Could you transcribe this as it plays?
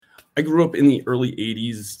I grew up in the early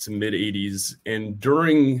 80s to mid 80s. And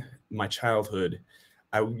during my childhood,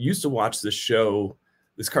 I used to watch this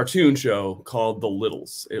cartoon show called The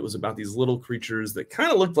Littles. It was about these little creatures that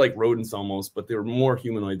kind of looked like rodents almost, but they were more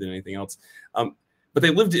humanoid than anything else. But they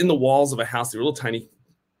lived in the walls of a house. They were little tiny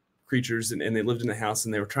creatures, and they lived in the house,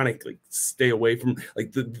 and they were trying to like stay away from,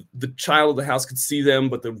 like, the child of the house could see them,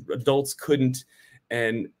 but the adults couldn't.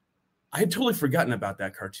 And I had totally forgotten about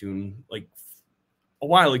that cartoon like a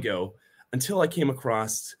while ago until I came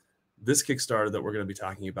across this Kickstarter that we're going to be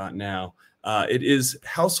talking about now. It is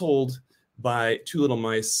Household by Two Little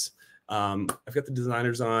Mice. I've got the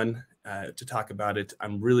designers on to talk about it.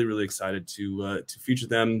 I'm really, really excited to feature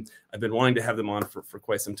them. I've been wanting to have them on for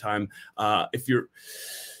quite some time.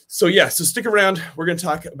 So stick around. We're going to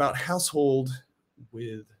talk about Household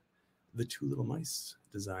with the Two Little Mice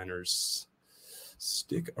designers.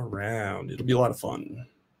 Stick around. It'll be a lot of fun.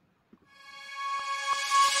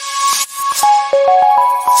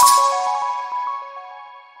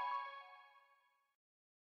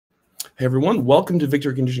 Hey everyone, welcome to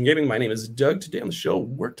Victory Condition Gaming. My name is Doug. Today on the show,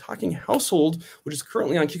 we're talking Household, which is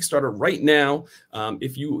currently on Kickstarter right now.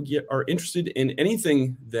 If you are interested in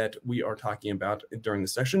anything that we are talking about during the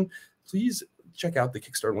session, please check out the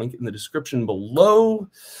Kickstarter link in the description below.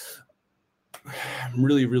 I'm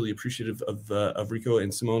really, really appreciative of Rico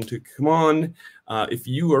and Simone to come on. If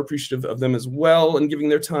you are appreciative of them as well and giving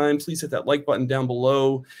their time, please hit that like button down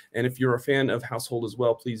below. And if you're a fan of Household as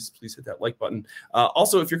well, please hit that like button.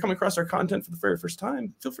 Also, if you're coming across our content for the very first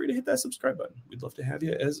time, feel free to hit that subscribe button. We'd love to have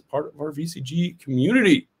you as part of our VCG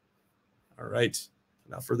community. All right,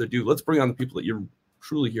 without further ado, let's bring on the people that you're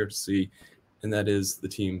truly here to see, and that is the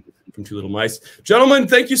team from Two Little Mice. Gentlemen,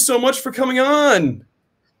 thank you so much for coming on.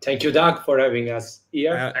 Thank you, Doug, for having us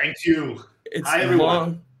here. Thank you. It's Hi,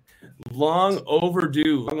 everyone. Long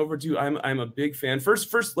overdue. Long overdue. I'm a big fan.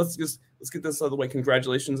 First, let's get this out of the way.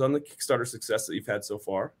 Congratulations on the Kickstarter success that you've had so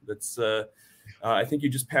far. That's I think you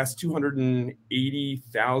just passed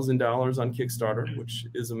 $280,000 on Kickstarter, which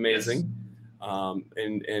is amazing. Yes.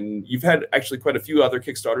 And you've had actually quite a few other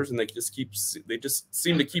Kickstarters, and they just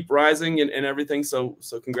seem to keep rising and everything. So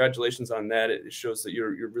congratulations on that. It shows that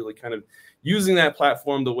you're really kind of using that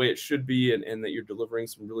platform the way it should be, and that you're delivering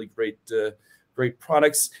some really great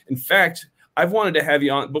products. In fact, I've wanted to have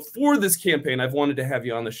you on before this campaign. I've wanted to have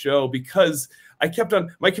you on the show because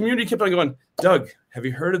my community kept on going, Doug, have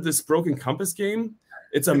you heard of this Broken Compass game?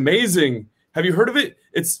 It's amazing. Have you heard of it?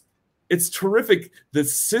 It's terrific. The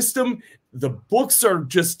system, the books are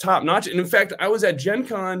just top notch. And in fact, I was at Gen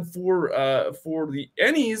Con for the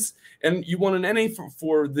Ennies, and you won an Ennie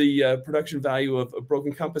for the production value of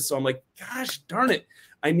Broken Compass. So I'm like, gosh darn it,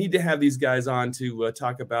 I need to have these guys on to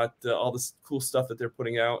talk about all this cool stuff that they're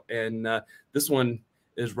putting out. And this one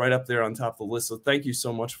is right up there on top of the list. So thank you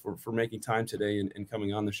so much for making time today and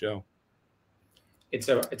coming on the show. It's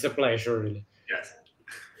a pleasure, really. Yes.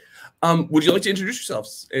 Would you like to introduce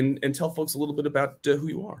yourselves and tell folks a little bit about who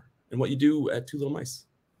you are and what you do at Two Little Mice?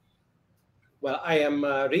 Well, I am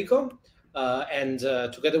Rico, and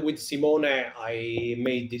together with Simone, I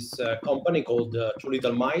made this company called Two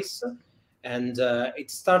Little Mice. And it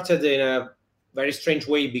started in a very strange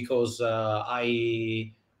way because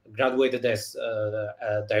I graduated as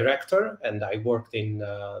a director, and I worked in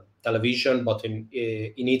television, but in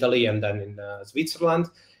Italy and then in Switzerland.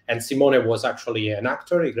 And Simone was actually an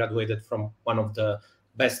actor. He graduated from one of the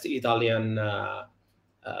best Italian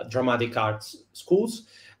dramatic arts schools.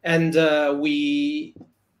 And we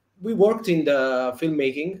worked in the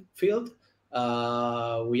filmmaking field.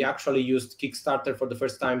 We actually used Kickstarter for the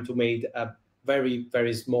first time to make a very,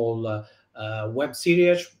 very small web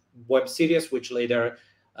series, which later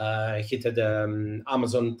hit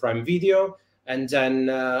Amazon Prime Video. And then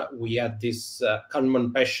we had this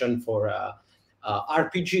common passion for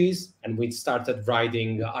RPGs, and we started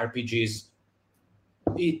writing RPGs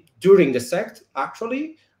during the set,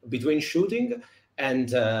 actually, between shooting.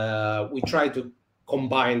 And we tried to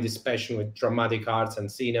combine this passion with dramatic arts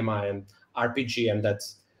and cinema and RPG, and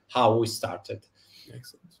that's how we started.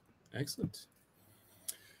 Excellent.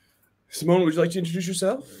 Simone, would you like to introduce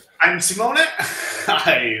yourself? I'm Simone.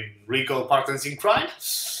 I'm Rico, partners in crime.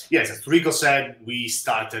 Yes, as Rico said, we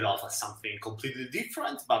started off as something completely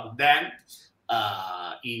different, but then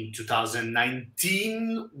in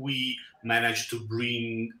 2019, we managed to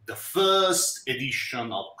bring the first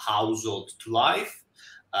edition of Household to life,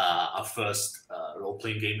 our first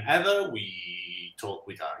role-playing game ever. We talked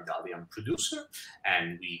with our Italian producer,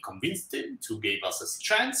 and we convinced him to give us a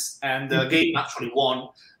chance, and the game actually won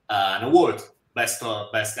an award, Best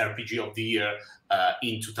RPG of the Year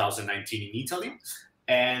in 2019 in Italy.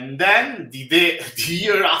 And then the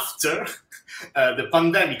year after, the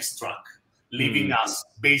pandemic struck, leaving us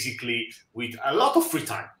basically with a lot of free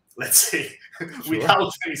time, let's say,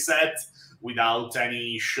 without any set, without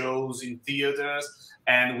any shows in theaters,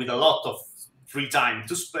 and with a lot of free time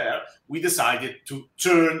to spare. We decided to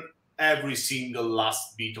turn every single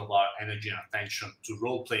last bit of our energy and attention to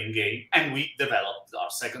role-playing game, and we developed our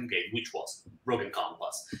second game, which was Broken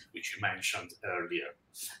Compass, which you mentioned earlier,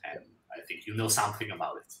 and I think you know something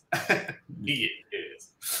about it. It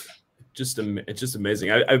is it's just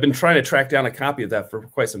amazing. I've been trying to track down a copy of that for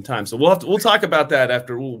quite some time, so we'll talk about that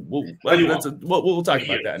after. We'll talk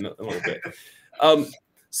about that in a little bit.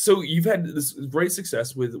 So you've had this great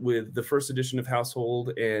success with the first edition of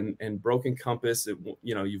Household and Broken Compass.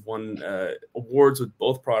 You've won awards with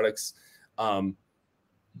both products.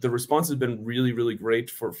 The response has been really, really great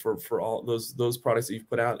for all those products that you've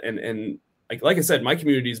put out. And like I said, my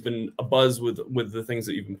community has been abuzz with the things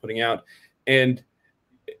that you've been putting out. And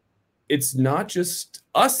it's not just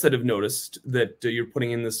us that have noticed that you're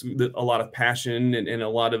putting in a lot of passion and a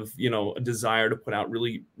lot of a desire to put out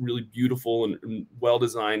really, really beautiful and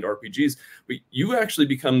well-designed RPGs, but you actually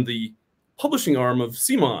become the publishing arm of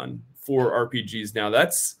CMON for RPGs now.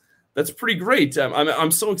 That's pretty great.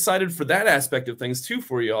 I'm so excited for that aspect of things too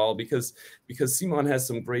for you all, because CMON has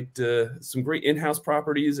some great in-house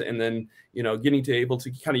properties, and then getting to able to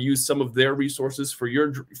kind of use some of their resources for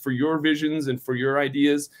your visions and for your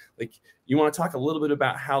ideas. Like, you want to talk a little bit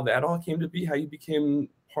about how that all came to be, how you became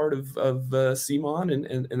part of CMON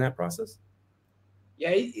and that process?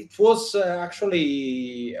 Yeah, it was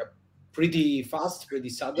actually pretty fast, pretty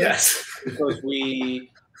sudden. Yes, because we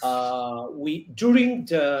during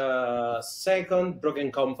the second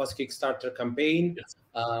Broken Compass Kickstarter campaign,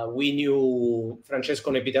 we knew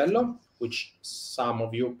Francesco Nepitello, which some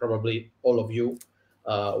of you, probably all of you,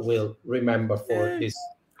 will remember for his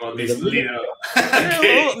this little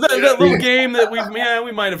that little game that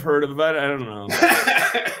we might have heard of, but I don't know.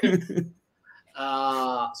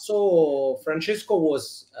 So Francesco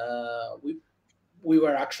was we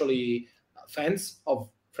were actually fans of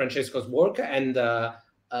Francesco's work, and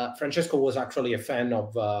Francesco was actually a fan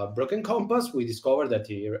of Broken Compass. We discovered that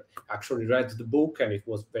he actually read the book, and it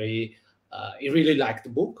was he really liked the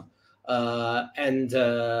book. And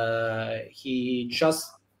he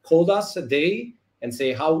just called us a day and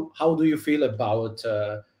say, how do you feel about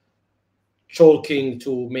talking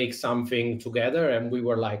to make something together? And we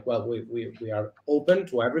were like, well, we are open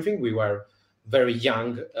to everything. We were very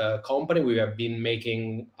young company. We have been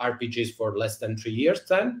making RPGs for less than 3 years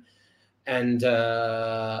then. And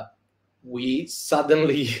we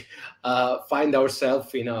suddenly find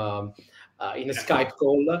ourselves in a Skype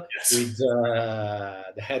call with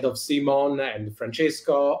the head of CMON and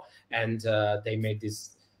Francesco, and they made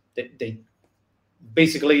this. They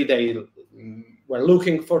were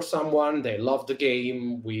looking for someone. They loved the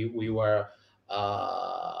game. We were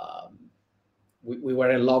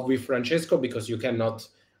in love with Francesco, because you cannot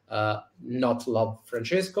not love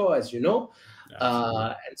Francesco, as you know.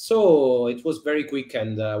 And so it was very quick,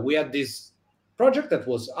 and we had this project that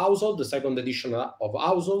was Household, the second edition of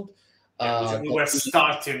Household. We were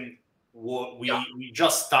starting. We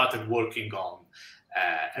just started working on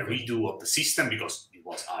a redo of the system, because it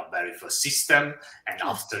was our very first system. And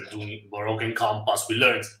after doing Broken Compass, we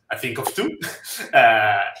learned, I think, of two,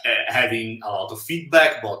 having a lot of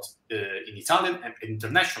feedback, both in Italian and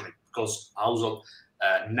internationally, because Household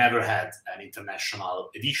never had an international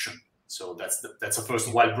edition. So that's the first.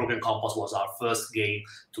 While Broken Compass was our first game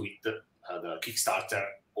to hit the Kickstarter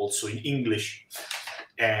also in English,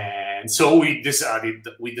 and so we decided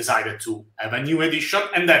to have a new edition,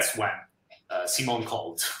 and that's when CMON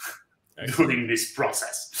called during this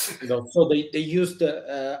process. So they used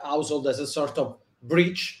the Household as a sort of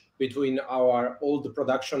bridge between our old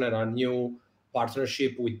production and our new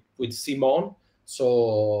partnership with CMON.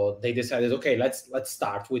 So they decided, okay, let's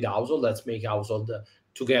start with Household. Let's make Household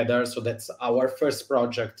together. So that's our first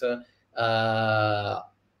project.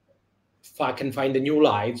 Can find a new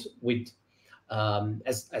life with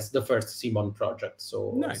as the first CMON project.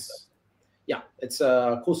 So nice. It's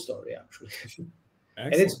a cool story, actually. Excellent.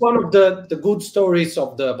 And it's one of the good stories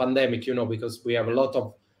of the pandemic, because we have a lot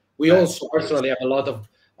of. We also personally have a lot of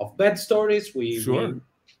bad stories. We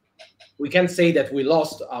can say that we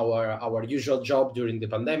lost our usual job during the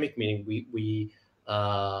pandemic, meaning we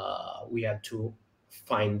had to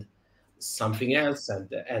find something else, and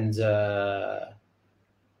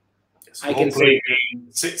I can say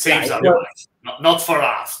saves our life, not for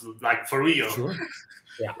us, like for real. Sure.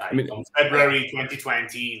 Yeah, like in February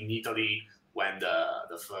 2020 in Italy, when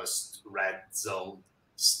the first red zone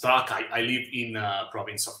struck. I live in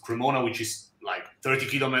province of Cremona, which is like 30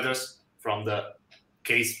 kilometers from the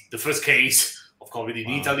first case of COVID in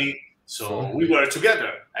Italy. So we were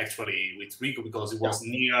together actually with Rico because it was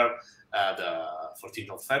near the 14th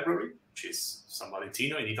of February, which is San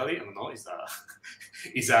Valentino in Italy. I don't know,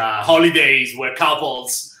 it's a holidays where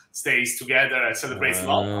couples stays together and celebrates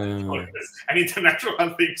love. And international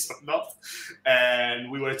things or not.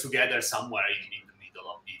 And we were together somewhere in the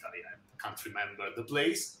middle of Italy. I can't remember the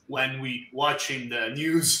place. When we watching the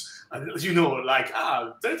news, you know, like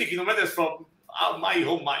 30 kilometers from my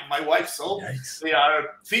home, my wife's home, they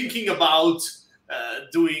are thinking about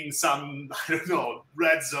doing some, I don't know,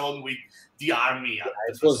 red zone with the army.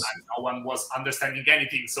 No one was understanding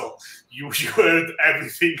anything, so you heard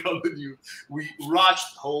everything on the news. We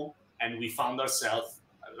rushed home and we found ourselves,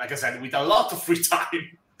 like I said, with a lot of free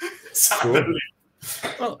time suddenly.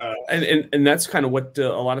 Well, and that's kind of what a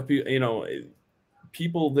lot of people, you know,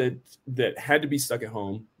 people that had to be stuck at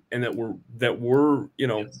home and that were you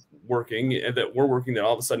know working that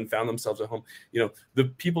all of a sudden found themselves at home. You know, the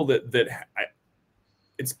people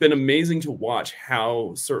it's been amazing to watch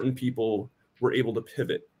how certain people were able to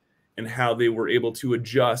pivot and how they were able to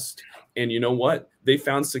adjust. And you know what? They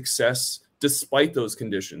found success despite those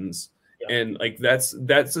conditions. Yeah. And like that's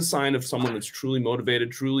a sign of someone that's truly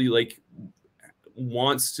motivated, truly like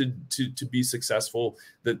wants to be successful,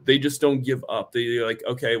 that they just don't give up. They're like,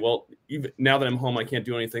 okay, well, even now that I'm home, I can't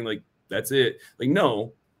do anything. Like, that's it. Like,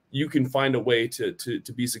 no, you can find a way to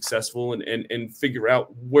be successful and figure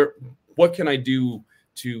out what can I do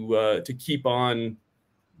to keep on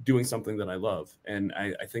doing something that I love. And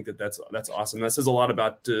I think that's awesome. That says a lot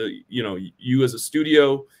about you know, you as a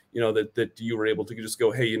studio, you know, that you were able to just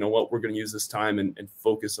go, hey, you know what, we're going to use this time and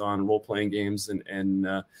focus on role-playing games, and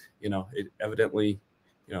you know, it evidently,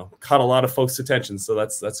 you know, caught a lot of folks' attention. So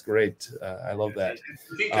that's great. I love that.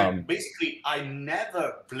 Basically, I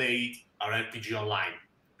never played an RPG online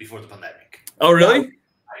before the pandemic. Oh, really?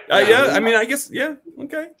 Yeah. I mean, I guess, yeah.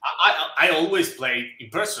 Okay. I always played in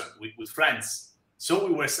person with friends. So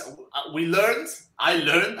I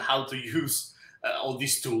learned how to use all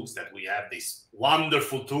these tools that we have, these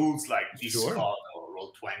wonderful tools like Discord or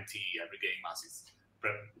Roll20, Every Game As It's.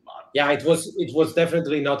 Yeah, it was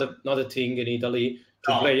definitely not a thing in Italy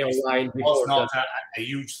to play online. It was not a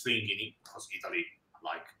huge thing because Italy,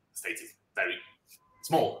 like States, is very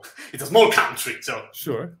small. It's a small country, so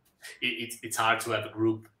sure, it's hard to have a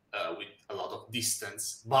group with a lot of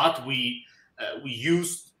distance. But we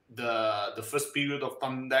used the first period of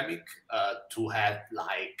pandemic to have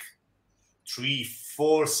like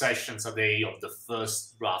 3-4 sessions a day of the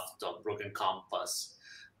first draft of Broken Compass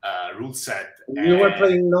rule set. We were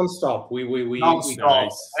playing non-stop. We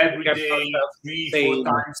non-stop every day, 3-4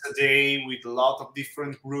 times a day with a lot of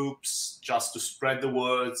different groups just to spread the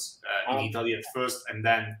words in Italy at first, and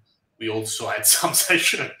then we also had some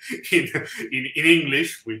session in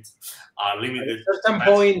English with our limited. At a certain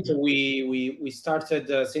point, we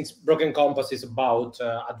started, since Broken Compass is about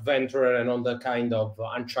adventure and on the kind of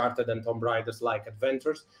Uncharted and Tomb Raiders like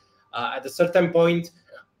adventures. At a certain point,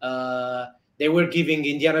 they were giving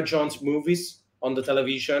Indiana Jones movies on the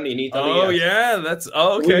television in Italy. Oh yeah, that's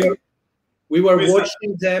okay. We were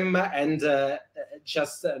watching them and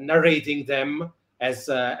just narrating them as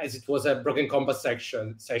it was a Broken Compass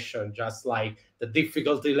session, just like the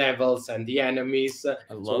difficulty levels and the enemies. So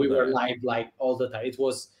we were live like all the time. It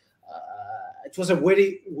was a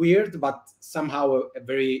very weird but somehow a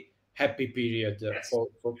very happy period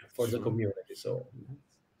for the community. So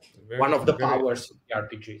one of the powers of the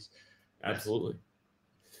RPGs. Absolutely.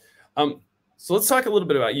 So let's talk a little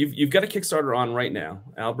bit about you've got a Kickstarter on right now.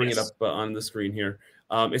 I'll bring it up on the screen here.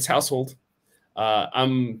 It's Household.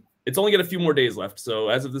 It's only got a few more days left. So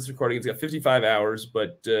as of this recording, it's got 55 hours,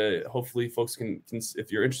 but hopefully folks can,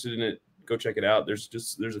 if you're interested in it, go check it out. There's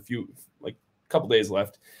a few, like a couple days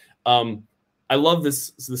left. I love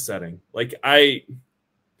this setting. I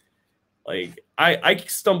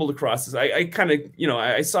stumbled across this. I kind of, you know,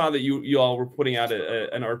 I saw that you all were putting out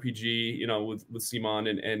an RPG, you know, with Simon,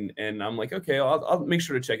 and I'm like, okay, I'll make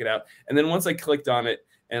sure to check it out. And then once I clicked on it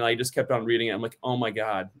and I just kept on reading it, I'm like, oh my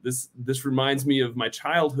God, this reminds me of my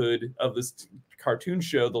childhood of this cartoon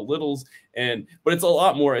show, The Littles, but it's a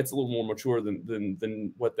little more mature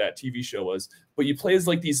than what that TV show was. But you play as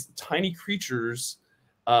like these tiny creatures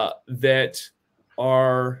that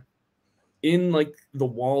are in like the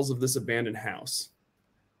walls of this abandoned house.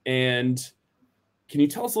 And can you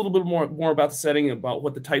tell us a little bit more about the setting, about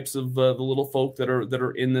what the types of the little folk that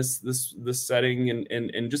are in this setting,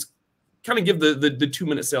 and just kind of give the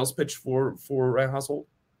 2-minute sales pitch for Household?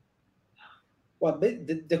 Well,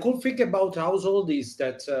 the cool thing about Household is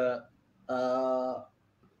that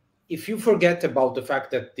if you forget about the fact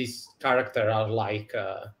that these characters are like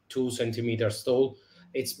 2 centimeters tall,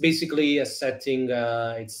 it's basically a setting.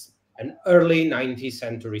 It's an early 19th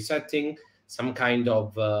century setting, some kind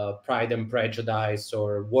of Pride and Prejudice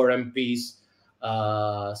or War and Peace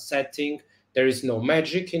setting. There is no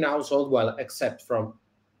magic in Household, well, except from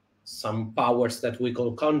some powers that we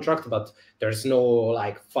call contract, but there's no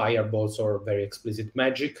like fireballs or very explicit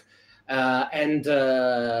magic.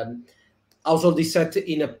 Household is set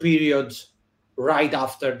in a period right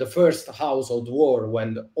after the first Household War,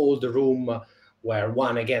 when all the rooms were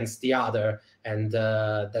one against the other, and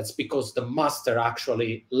that's because the master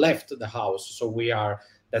actually left the house. So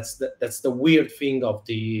that's the weird thing of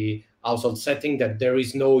the Household setting, that there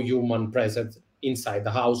is no human present inside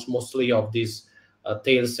the house. Mostly of these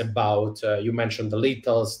tales about you mentioned the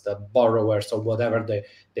Littles, the Borrowers, or whatever,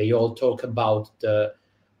 they all talk about the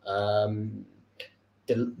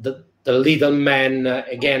little man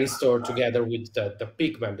against or together with the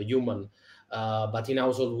pigman, the human. But in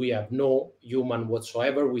Household we have no human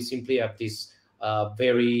whatsoever. We simply have this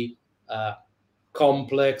very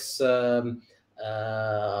complex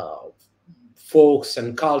folks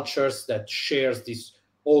and cultures that shares this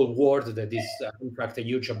old world that is in fact a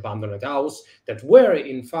huge abandoned house, that were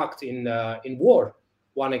in fact in war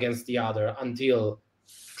one against the other until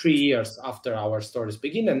 3 years after our stories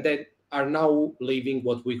begin, and then are now living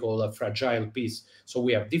what we call a fragile peace. So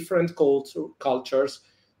we have different cultures,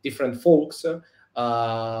 different folks from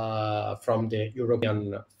the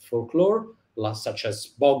European folklore, such as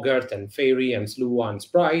Boggart and Fairy and Slua and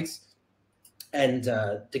Sprites. And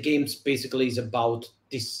the game basically is about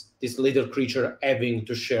this little creature having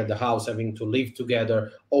to share the house, having to live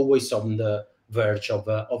together, always on the verge of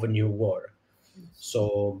a new war.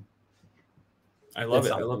 So I love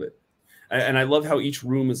it. I love it. And I love how each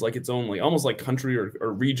room is like its own, like almost like country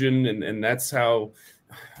or region, and that's how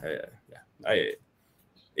I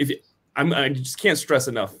just can't stress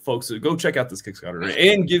enough, folks. So go check out this Kickstarter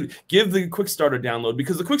and give the Quickstarter download,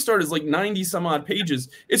 because the Quickstarter is like 90 some odd pages.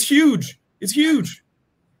 It's huge. It's huge.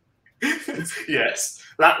 Yes,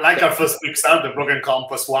 like our first Kickstarter, the Broken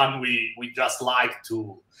Compass one, we just like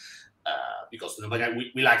to because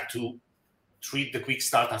we like to treat the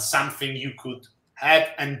Kickstarter as something you could have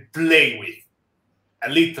and play with a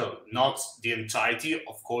little, not the entirety,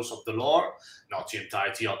 of course, of the lore, not the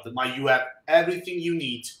entirety of the map. You have everything you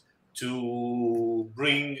need to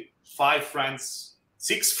bring 5 friends,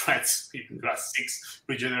 6 friends, plus 6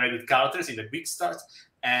 regenerated characters in the quick start,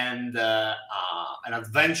 and an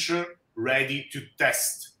adventure ready to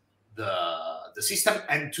test the system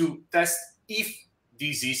and to test if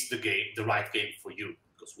this is the right game for you,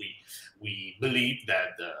 because we believe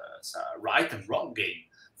that there's a right and wrong game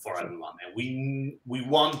for everyone, and we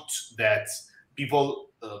want that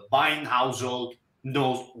people buying Household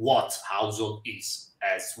knows what Household is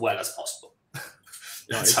as well as possible.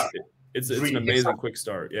 It's an amazing quick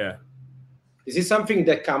start. Yeah, this is something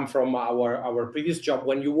that come from our previous job.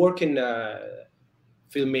 When you work in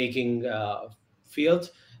filmmaking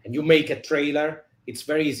field and you make a trailer, it's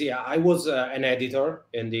very easy. I was an editor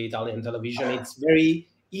in the Italian television. It's very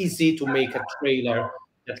easy to make a trailer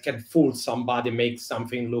that can fool somebody, make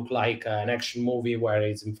something look like an action movie where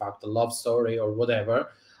it's in fact a love story or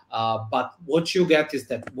whatever. But what you get is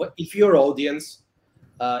that if your audience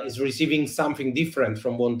is receiving something different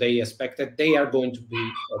from what they expected, they are going to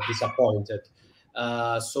be disappointed.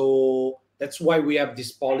 So that's why we have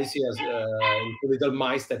this policy as in Little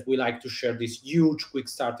Mice, that we like to share this huge quick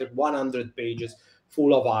starter, 100 pages,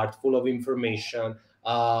 full of art, full of information,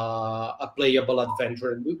 a playable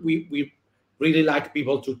adventure. We really like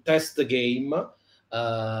people to test the game,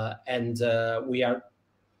 and we are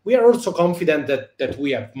also confident that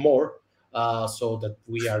we have more, so that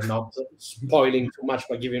we are not spoiling too much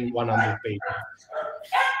by giving 100 pages.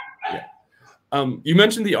 Yeah. You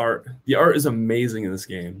mentioned the art. The art is amazing in this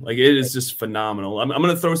game. Like, it is just phenomenal. I'm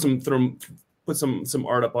going to put some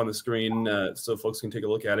art up on the screen so folks can take a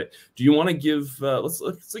look at it. Do you want to give?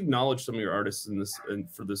 Let's acknowledge some of your artists in this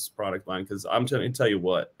for this product line, because I'm going to tell you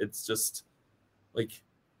what, it's just like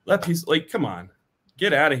that piece. Like, come on,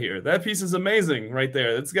 get out of here. That piece is amazing right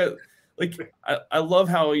there. It's got like I love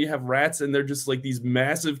how you have rats and they're just like these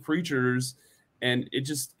massive creatures, and it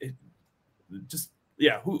just.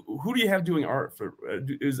 Yeah, who do you have doing art for?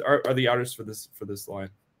 Are the artists for this line?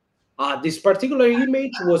 This particular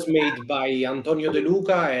image was made by Antonio De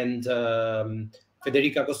Luca and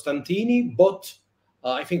Federica Costantini.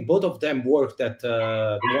 I think both of them worked at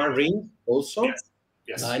the One Ring also.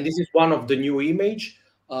 Yes. And this is one of the new image.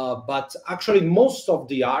 But actually, most of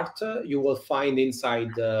the art you will find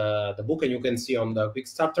inside the book, and you can see on the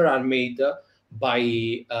Kickstarter, are made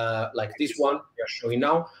by, like this one we are showing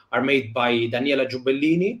now, are made by Daniela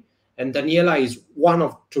Giubellini. And Daniela is one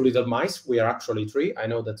of Two Little Mice. We are actually three. I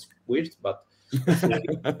know that's weird, but and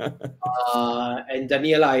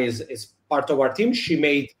Daniela is part of our team. She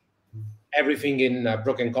made everything in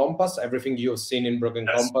Broken Compass, everything you've seen in Broken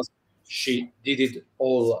Compass. She did it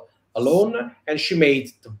all alone, and she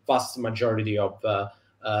made the vast majority of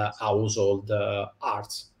household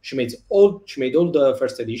arts. She made all the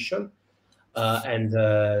first edition,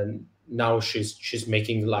 and now she's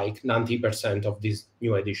making like 90% of this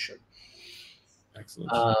new edition.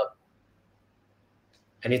 Excellent.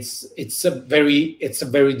 And it's a very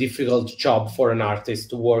difficult job for an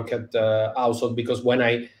artist to work at household, because when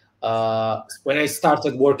I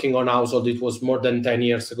started working on household, it was more than 10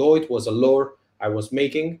 years ago. It was a lore I was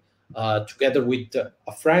making together with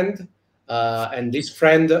a friend, and this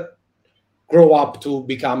friend grew up to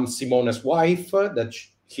become Simone's wife. That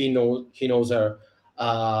he knows her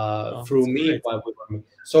through me while we were.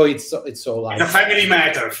 So it's all like it's a family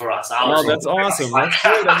matter for us. Oh, that's awesome. That's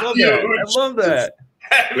great. I love that. I love that.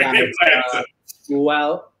 Yeah,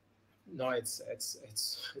 well, no, it's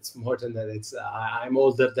more than that. It's I'm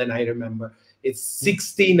older than I remember. It's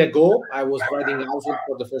 16 ago. I was writing household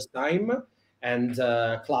for the first time, and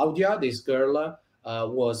Claudia, this girl,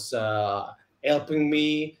 was helping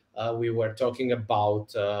me. We were talking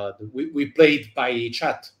about we played by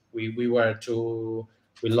chat. We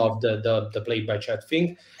loved the play by chat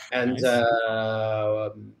thing, and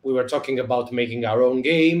nice. We were talking about making our own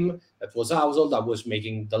game. That was household. I was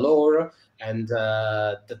making the lore, and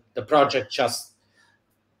the project, just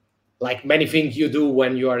like many things you do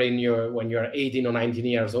when you are 18 or 19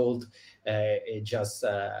 years old, it just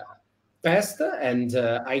passed. And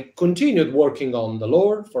I continued working on the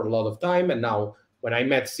lore for a lot of time. And now, when I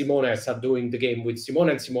met Simone, I started doing the game with Simone,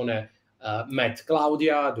 and Simone met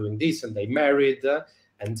Claudia doing this, and they married.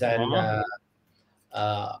 And then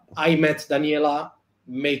I met Daniela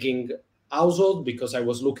making household, because I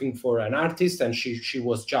was looking for an artist, and she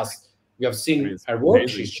was just, you have seen her work,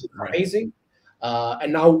 she's amazing.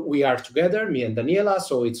 And now we are together, me and Daniela,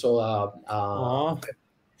 so it's all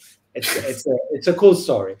it's a cool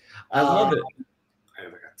story. I love it.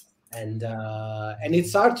 And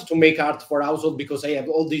it's hard to make art for household, because I have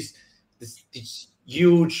all this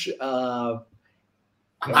huge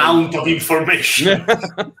amount of information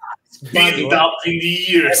built up in the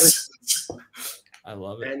years. I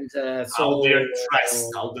love it. And how they are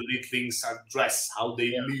dressed, how the littlings are dressed, how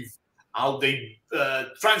they live, how they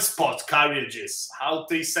transport carriages, how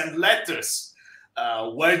they send letters,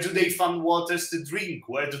 where do they find waters to drink,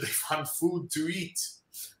 where do they find food to eat.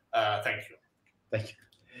 Thank you. Thank you.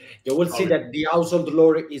 You will see that the household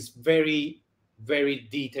lore is very, very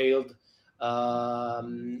detailed,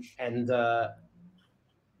 and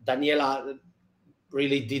Daniela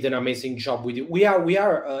really did an amazing job with it. We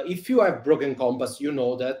are. If you have Broken Compass, you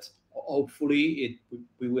know that. Hopefully,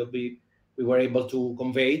 we were able to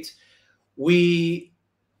convey it. We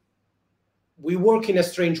work in a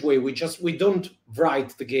strange way. We don't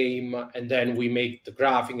write the game and then we make the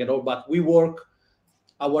graphic and all, but we work.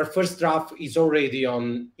 Our first draft is already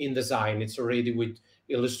on InDesign. It's already with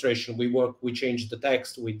illustration. We change the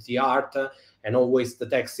text with the art, and always the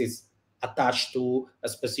text is attached to a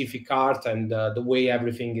specific art, and the way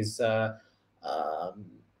everything is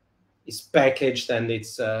packaged, and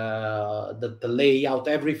it's the layout,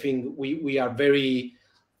 everything. We are very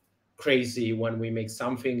crazy when we make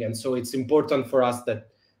something, and so it's important for us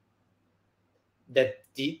that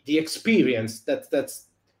the experience, that's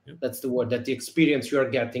the word, that the experience you are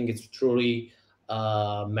getting is truly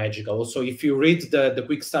magical. So if you read the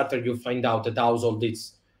Kickstarter, you'll find out that household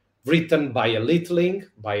is written by a littling,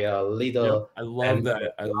 by a little. I love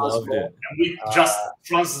that. I loved it. And we just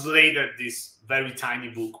translated this very tiny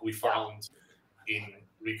book we found in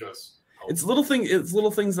Rico's. It's little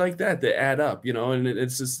things like that add up, and it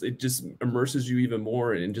just immerses you even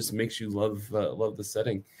more and just makes you love the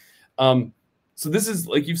setting. So this is,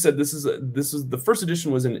 like you've said, this is the first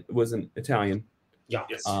edition was in Italian. Yeah.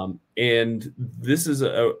 Yes. And this is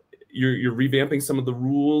you're revamping some of the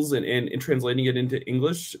rules and translating it into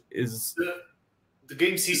English. Is the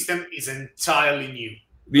game system is entirely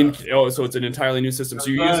new. So it's an entirely new system. So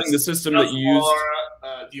you're using the system that you used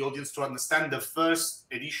for the audience to understand. The first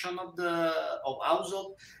edition of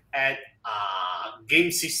Household had a game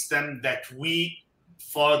system that we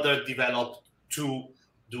further developed to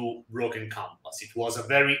do Broken Compass. It was a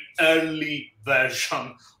very early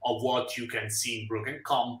version of what you can see in Broken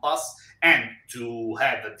Compass. And to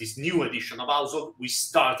have this new edition of Household, we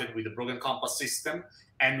started with the Broken Compass system,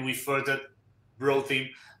 and we further brought him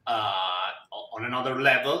on another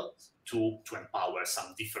level to empower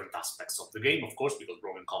some different aspects of the game, of course, because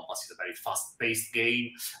Broken Compass is a very fast-paced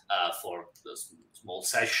game for the small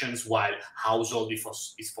sessions, while Household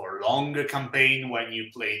is for a longer campaign when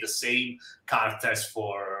you play the same characters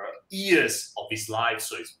for years of his life.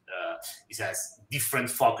 So it has different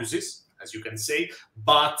focuses, as you can say,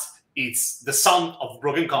 but it's the son of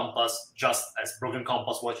Broken Compass, just as Broken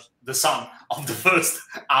Compass was the son of the first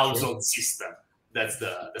Household system.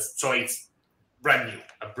 So it's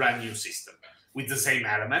a brand new system with the same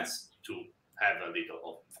elements, to have a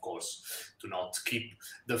little, of course, to not keep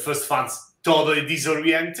the first fans totally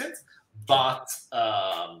disoriented, but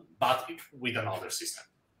with another system,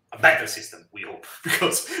 a better system, we hope,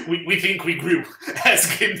 because we think we grew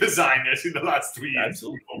as game designers in the last 3 years.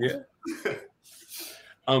 Absolutely.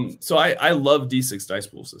 Yeah. So I love D6 dice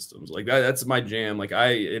pool systems. Like that's my jam. Like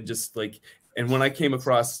and when I came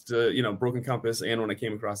across Broken Compass, and when I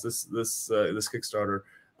came across this Kickstarter,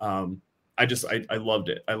 I loved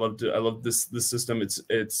it. I love this system. It's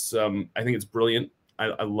I think it's brilliant.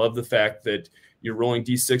 I love the fact that you're rolling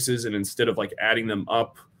D6s, and instead of like adding them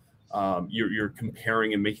up, you're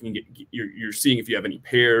comparing and making it. You're seeing if you have any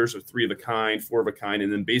pairs, or 3 of a kind, 4 of a kind,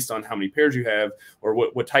 and then based on how many pairs you have, or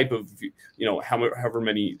what type of however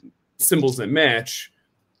many symbols that match,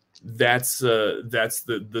 that's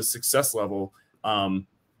the success level. And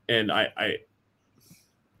I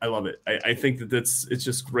love it. I think it's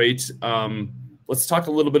just great. Let's talk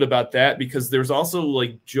a little bit about that, because there's also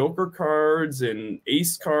like Joker cards and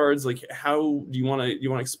Ace cards. Like, how do you want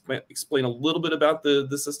to explain a little bit about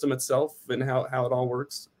the system itself and how it all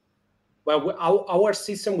works? Well, our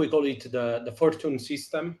system, we call it the Fortune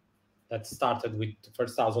system, that started with the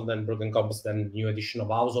first Household, then Broken Compass, then new edition of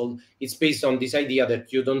Household. It's based on this idea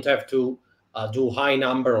that you don't have to do high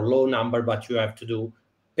number or low number, but you have to do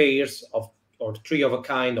pairs of, or 3 of a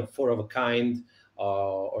kind, or 4 of a kind,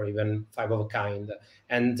 or even 5 of a kind.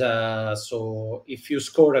 And so if you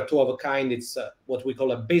score a 2 of a kind, it's what we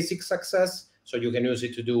call a basic success. So you can use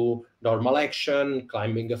it to do normal action,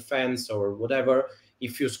 climbing a fence, or whatever.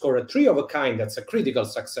 If you score a 3 of a kind, that's a critical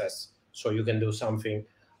success. So you can do something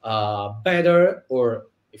better. Or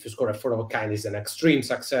if you score a 4 of a kind, it's an extreme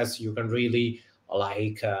success. You can really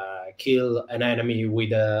kill an enemy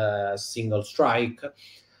with a single strike.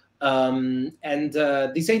 And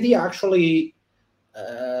this idea actually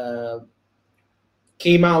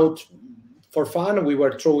came out for fun. We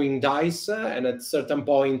were throwing dice, and at a certain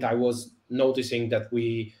point I was noticing that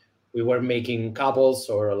we were making couples,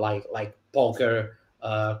 or like poker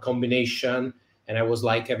combination, and I was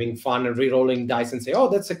like having fun and re-rolling dice and say, oh,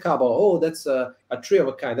 that's a couple, oh, that's a 3 of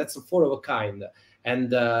a kind, that's a 4 of a kind.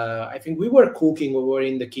 And I think we were cooking, we were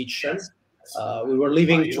in the kitchen, we were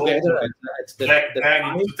living together at the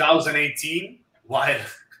time. In 2018, while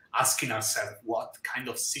asking ourselves what kind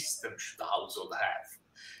of system should the Household have,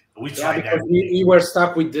 we tried because we were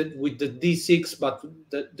stuck with the D6, but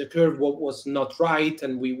the curve was not right,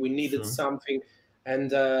 and we needed something.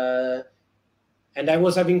 And I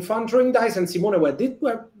was having fun throwing dice, and Simone went,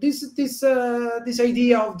 this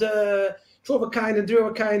idea of the 2 of a kind and 3 of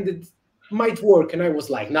a kind, it might work. And I was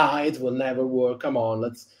like, nah, it will never work. Come on,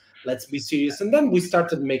 let's be serious. And then we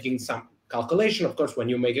started making some calculation. Of course, when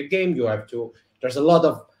you make a game, you have to. There's a lot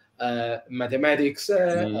of mathematics.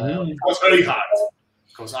 It was very hard,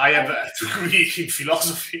 because I have a degree in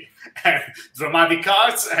philosophy and dramatic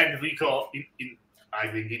arts, and we go in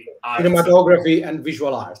art. Cinematography and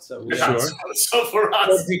visual arts. So, so for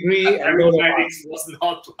us, degree mathematics was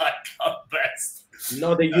not like our best.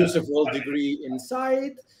 Not a useful degree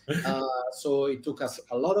inside. So it took us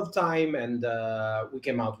a lot of time, and we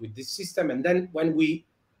came out with this system. And then when we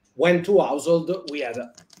went to Household, we had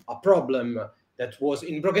a problem. That was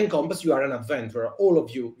in Broken Compass, you are an adventurer. All of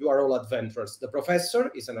you are all adventurers. The professor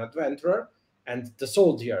is an adventurer, and the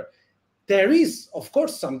soldier. There is, of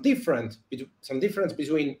course, some difference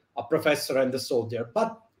between a professor and the soldier,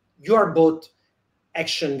 but you are both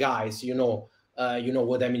action guys. You know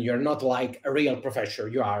what I mean. You're not like a real professor.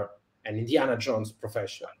 You are an Indiana Jones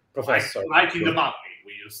professor. Like in the Mummy,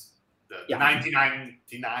 we used the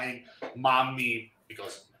 1999 Mummy,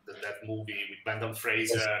 because that movie with Brendan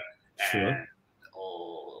Fraser and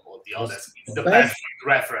or the others. It's the best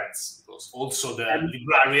reference, because also the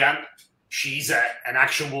librarian, she's an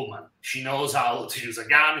action woman. She knows how to use a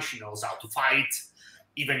gun. She knows how to fight,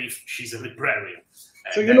 even if she's a librarian.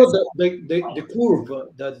 So the curve,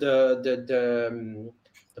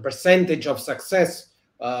 the percentage of success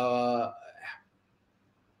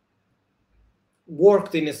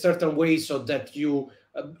worked in a certain way, so that you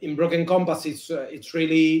in Broken Compass it's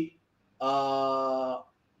really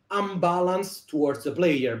unbalanced towards the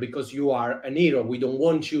player, because you are an hero. We don't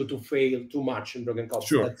want you to fail too much in Broken Compass.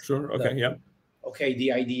 Sure, sure. Okay, yeah. Okay,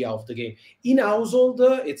 the idea of the game. In Household,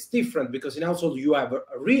 it's different, because in Household you have a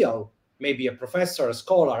real, maybe a professor, a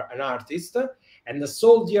scholar, an artist, and the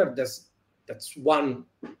soldier, that's one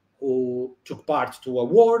who took part to a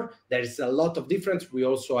war. There is a lot of difference. We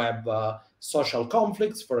also have social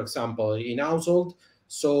conflicts, for example, in Household.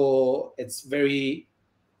 So it's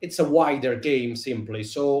a wider game, simply.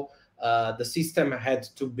 So the system had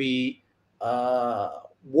to be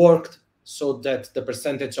worked so that the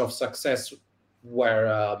percentage of success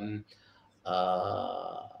were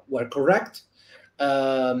correct.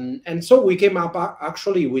 And so we came up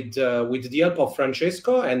actually with the help of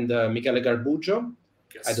Francesco and Michele Garbuggio.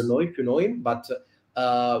 Yes. I don't know if you know him, but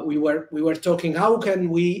we were talking, how can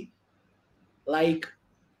we, like,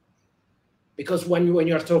 because when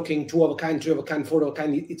you're talking 2 of a kind, 3 of a kind, 4 of a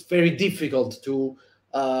kind, it's very difficult to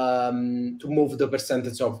move the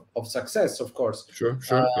percentage of success, of course. Sure.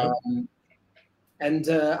 Yeah. And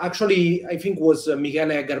actually, I think it was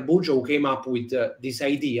Michele Garbuggio who came up with this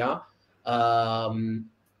idea.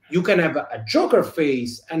 You can have a Joker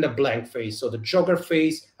phase and a blank phase. So the Joker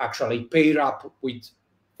phase actually pair up with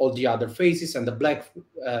all the other phases, and the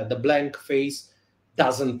blank phase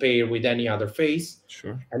doesn't pair with any other phase.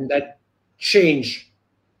 Sure. And that change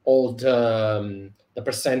all the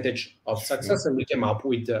percentage of success, and we came up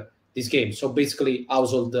with this game. So basically,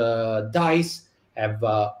 Household dice have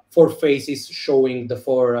 4 phases showing the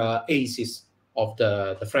 4 aces of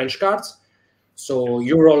the French cards. So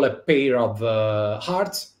you roll a pair of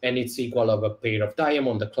hearts, and it's equal of a pair of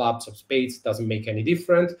diamond. The clubs of spades doesn't make any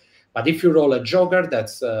difference. But if you roll a joker,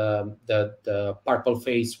 that's the purple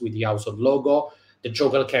face with the Household logo. The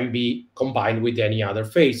joker can be combined with any other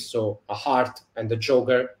face. So a heart and the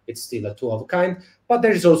joker, it's still a 2 of a kind. But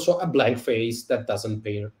there is also a blank face that doesn't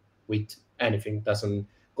pair with anything, doesn't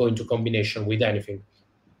go into combination with anything.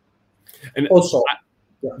 And also,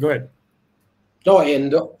 go ahead. No,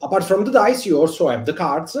 and apart from the dice, you also have the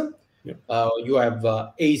cards. Yeah. You have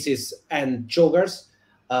aces and jokers,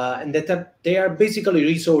 and they are basically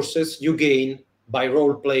resources you gain by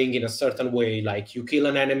role-playing in a certain way. Like you kill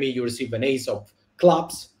an enemy, you receive an ace of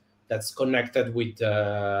clubs that's connected with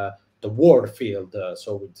the war field,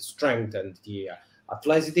 so with the strength and the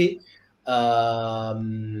athleticity.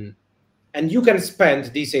 And you can spend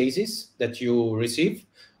these aces that you receive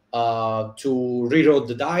to reroll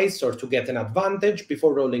the dice, or to get an advantage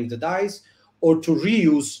before rolling the dice, or to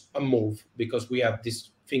reuse a move, because we have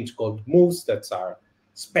these things called moves that are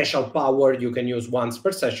special power you can use once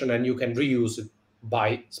per session, and you can reuse it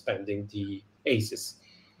by spending the aces.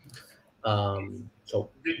 So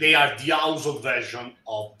they are the Household version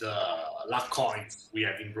of the luck coins we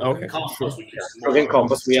have in Broken Compass. Sure. Which is Broken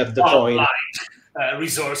Compass, we have the coin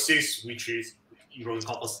resources, which is in Broken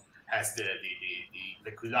Compass has the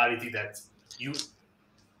peculiarity that you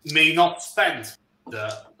may not spend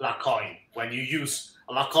the luck coin. When you use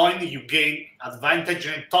a luck coin, you gain advantage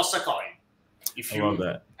and toss a coin. If you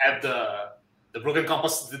have the Broken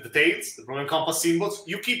Compass, the tails, the Broken Compass symbols,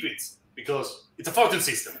 you keep it, because it's a fortune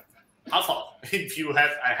system. Half off. If you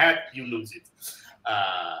have a hat, you lose it.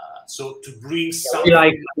 So to bring some,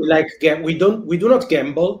 we do not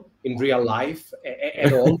gamble in real life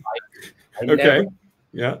at all. Okay.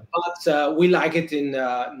 Yeah. But we like it in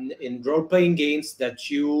role-playing games that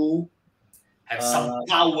you have some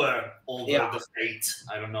power over the fate.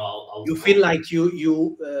 I don't know how you feel like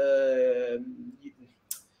you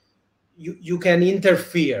can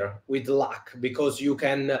interfere with luck, because you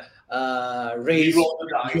can raise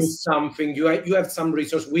something. You have some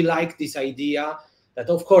resource. We like this idea that,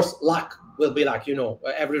 of course, luck will be luck.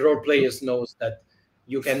 Every role player knows that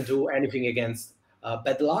you can do anything against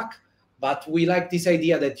bad luck. But we like this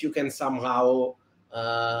idea that you can somehow,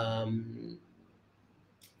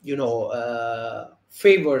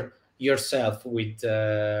 favor yourself with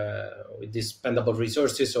these spendable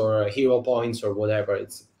resources or hero points or whatever.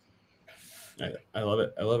 I love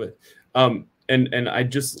it. I love it. And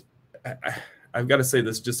I've got to say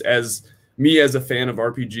this, just as me as a fan of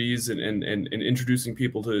RPGs and introducing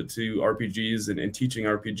people to RPGs and teaching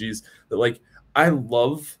RPGs, that, like, I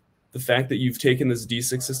love the fact that you've taken this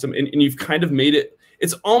D6 system and you've kind of made it,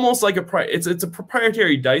 it's almost like it's a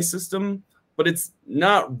proprietary dice system, but it's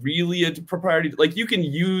not really a proprietary. Like, you can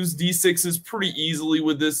use D6s pretty easily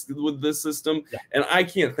with this system. Yeah. And I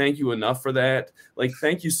can't thank you enough for that. Like,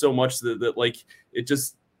 thank you so much that like, it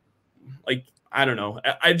just, like, I don't know.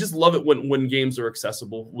 I just love it when games are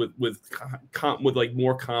accessible with like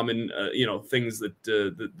more common things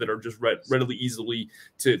that are just readily easily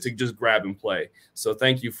to just grab and play. So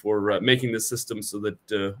thank you for making this system so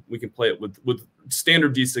that we can play it with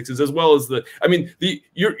standard D6s as well as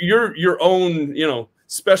your own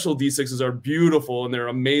special D6s are beautiful and they're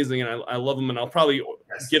amazing, and I love them, and I'll probably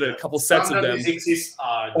get a couple sets of them. D6s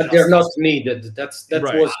are but they're not needed. That's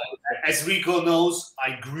right. was as Rico knows,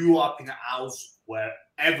 I grew up in a house where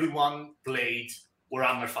everyone played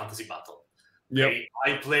Warhammer Fantasy Battle. Yep. Okay?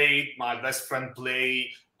 I played, my best friend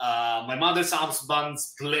played, my mother's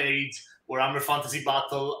husbands played Warhammer Fantasy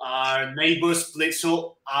Battle, our neighbors played,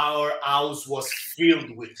 so our house was filled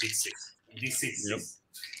with D6s. Yep.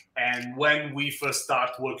 And when we first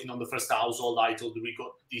started working on the first household, I told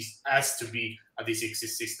Rico, this has to be a D6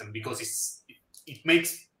 system because it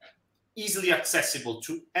makes easily accessible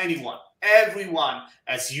to anyone. Everyone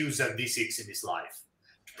has used a D6 in his life.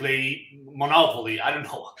 Play Monopoly, I don't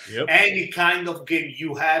know. Yep. Any kind of game,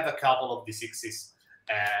 you have a couple of D6s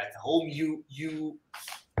at home. You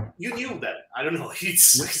knew that. I don't know.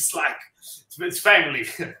 It's like it's family.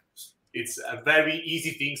 It's a very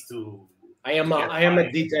easy thing to. I am a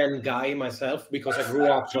D10 guy myself because I grew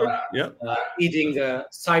up eating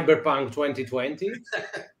Cyberpunk 2020.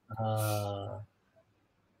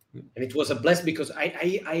 And it was a blessing because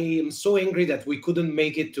I am so angry that we couldn't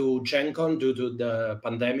make it to Gen Con due to the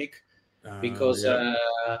pandemic because there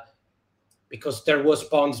was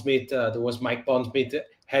Pondsmith, there was Mike Pondsmith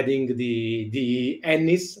heading the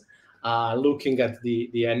Ennis, looking at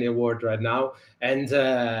the Ennie Award right now, and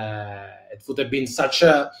it would have been such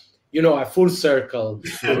a full circle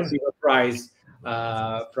to receive a prize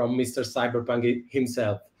from Mr. Cyberpunk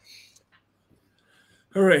himself.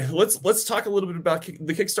 All right, let's talk a little bit about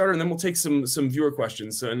the Kickstarter, and then we'll take some viewer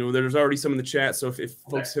questions. So I know there's already some in the chat, so if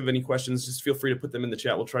folks have any questions, just feel free to put them in the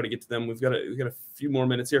chat. We'll try to get to them. We've got a few more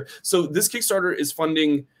minutes here. So this Kickstarter is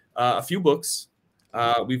funding a few books.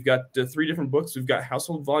 We've got 3 different books. We've got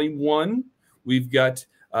Household Volume 1. We've got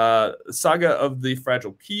Saga of the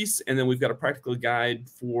Fragile Peace, and then we've got a practical guide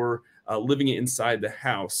for living inside the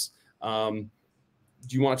house.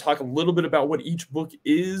 Do you want to talk a little bit about what each book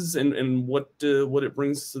is and what it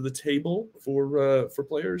brings to the table for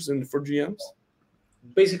players and for GMs?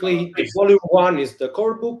 Basically, the volume 1 is the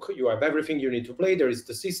core book. You have everything you need to play. There is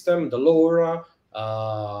the system, the lore,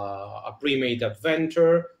 a pre-made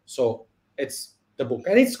adventure. So it's the book,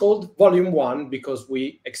 and it's called volume 1 because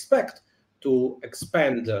we expect to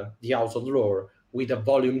expand the household lore with a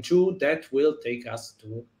volume 2 that will take us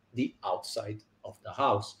to the outside of the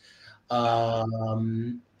house.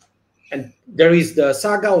 And there is the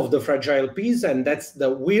Saga of the Fragile Peace, and that's the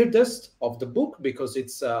weirdest of the book because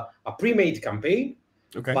it's a pre-made campaign,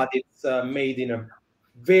 but it's made in a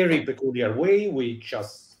very peculiar way. We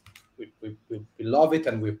love it,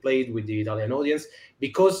 and we played with the Italian audience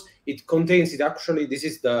because it contains this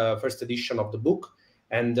is the first edition of the book,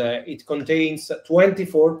 and it contains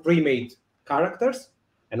 24 pre-made characters,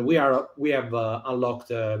 and we have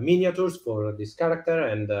unlocked miniatures for this character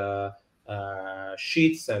and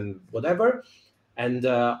sheets and whatever, and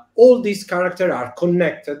all these characters are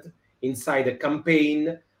connected inside a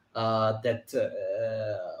campaign that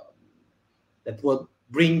will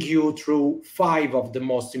bring you through 5 of the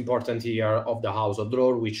most important year of the House of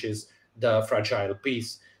Lore, which is the Fragile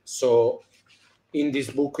Peace. So in this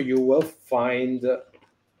book you will find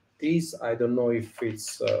this. I don't know if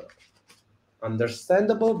it's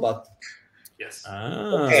understandable, but yes,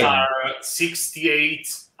 there are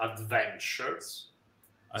 68 adventures.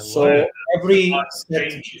 So every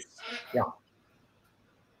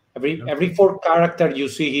 4 character you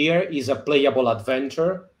see here is a playable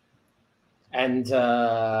adventure, and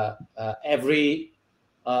every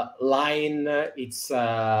line it's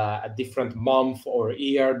a different month or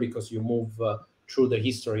year because you move through the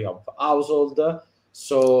history of household.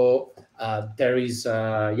 So there is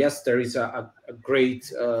a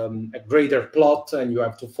greater plot, and you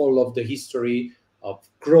have to follow the history of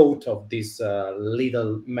growth of these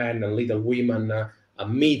little men and little women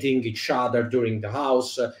meeting each other during the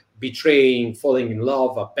house, betraying, falling in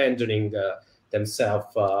love, abandoning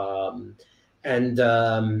themselves, and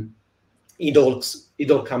it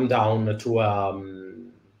all come down to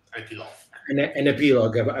an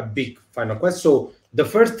epilogue, a big final quest. So the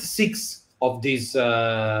first 6 of these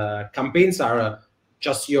campaigns are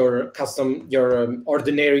just your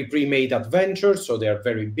ordinary pre-made adventures. So they are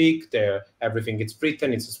very big. Everything is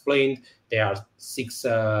written, it's explained. There are 6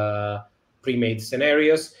 pre-made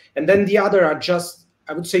scenarios, and then the other are just,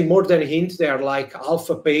 I would say, more than a hint. They are like half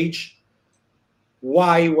a page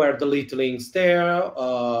why were the Littlings there,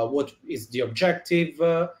 what is the objective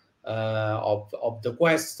of the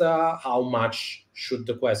quest, how much should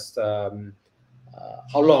the quest,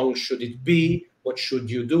 how long should it be, what should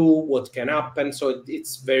you do, what can happen. So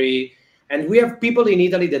it's very, and we have people in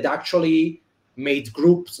Italy that actually made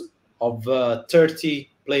groups of 30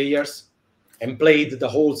 players and played the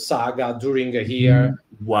whole saga during a year.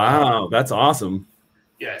 Wow, that's awesome.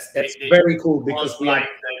 Yes, That's very cool, because we like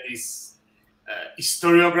this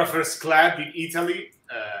historiographers club in Italy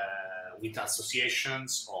with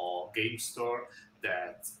associations or game store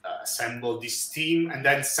that assemble this team and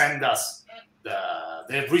then send us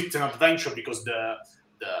the written adventure, because the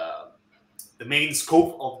main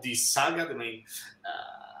scope of this saga, the main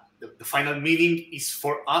the final meaning is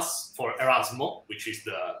for us, for Erasmo, which is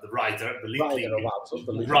the writer, the Littling,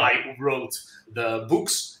 who wrote the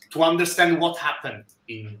books, to understand what happened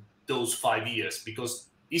in those 5 years. Because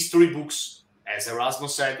history books, as Erasmo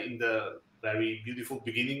said in the very beautiful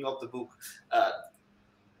beginning of the book,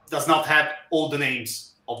 does not have all the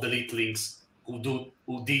names of the Littlings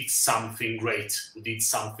who did something great, who did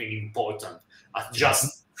something important.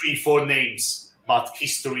 Just 3-4 names, but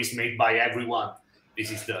history is made by everyone. This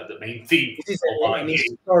is the main theme. This is an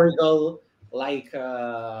historical, like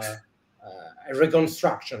a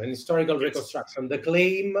reconstruction, an historical reconstruction. The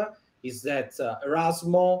claim is that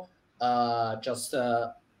Erasmo just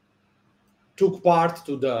took part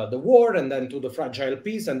to the war and then to the Fragile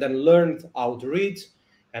Peace, and then learned how to read,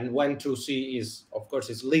 and went to see his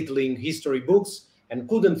Littling history books, and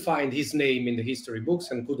couldn't find his name in the history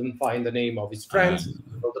books, and couldn't find the name of his friends,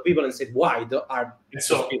 of the people, and said, why are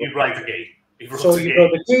so he write a game. So you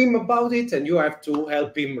wrote a game about it, and you have to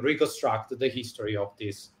help him reconstruct the history of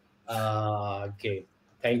this game.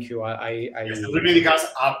 Thank you. Yes, the remaining cards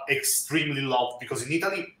are extremely loved, because in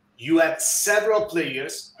Italy you had several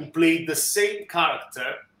players who played the same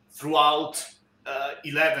character throughout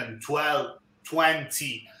 11, 12,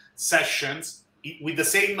 20 sessions with the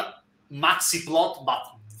same maxi plot, but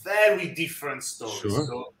very different stories. Sure.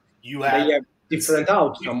 So you have different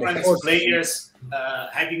outcome, different players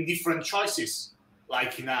having different choices,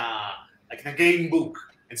 like in a game book.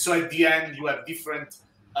 And so at the end, you have different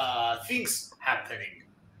things happening,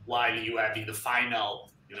 while you have in the final,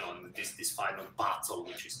 this final battle,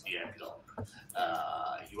 which is the epilogue.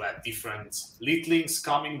 You have different Littlings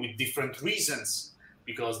coming with different reasons,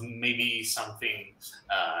 because maybe something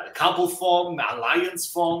couple form, alliance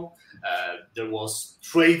form. There was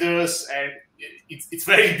traders, and it's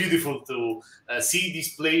very beautiful to see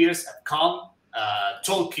these players at con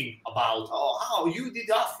talking about, how you did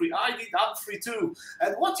Humphrey, I did Humphrey too,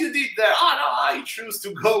 and what you did there. No, I choose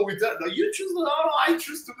to go with that. No, you choose. No, I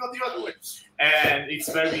choose to go the other way. And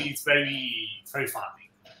it's very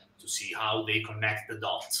funny to see how they connect the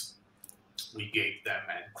dots we gave them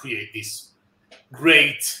and create this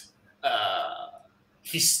great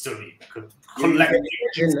history collective.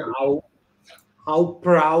 How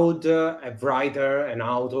proud a writer and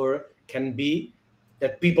author can be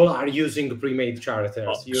that people are using the pre-made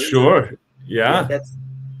characters. Sure, yeah.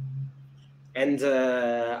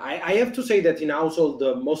 I have to say that in Household, there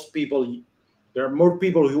are more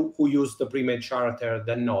people who use the pre-made character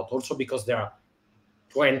than not. Also because there are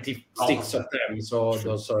 26 of them. So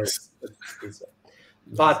those are.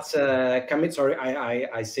 But sorry,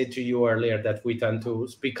 I said to you earlier that we tend to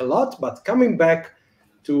speak a lot. But coming back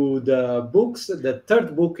to the books, the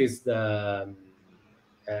third book is the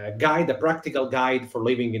guide, a practical guide for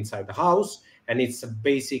living inside the house, and it's a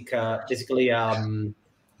basically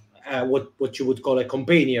what you would call a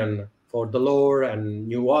companion for the lore and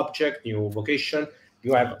new object, new vocation.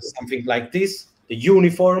 You have something like this, the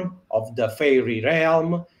uniform of the fairy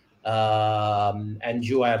realm, and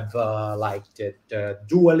you have like the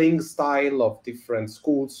dueling style of different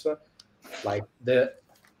schools, like this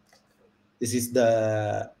is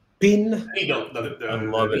the pin.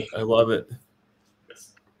 I love it.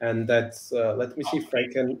 And that's let me see if I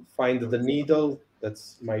can find the needle.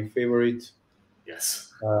 That's my favorite.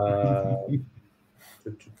 Yes.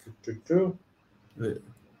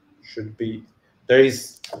 Should be there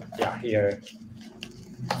is here.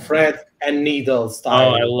 Thread and needle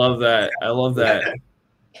style. Oh, I love that.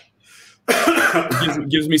 It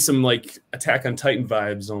gives me some like Attack on Titan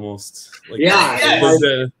vibes almost. Like,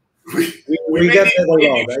 we get that a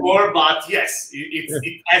lot. Before, but yes,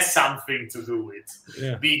 it has something to do with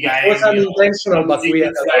big. It was unintentional, but we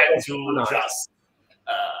had to just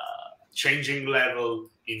changing level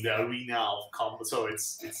in the arena of combat. So it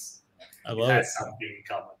has something in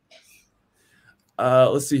common.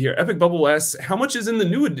 Let's see here. Epic Bubble asks, how much is in the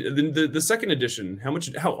new the second edition? How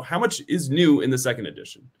much is new in the second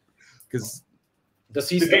edition? Because The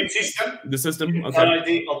system. The game system. The system. The Okay.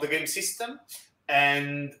 entirety of the game system,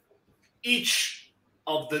 and each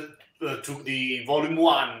of the volume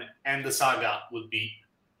 1 and the saga will be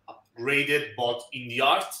upgraded both in the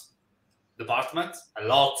art department, a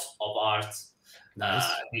lot of art,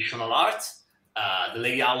 Nice. additional art. The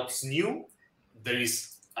layout is new. There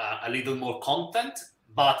is a little more content,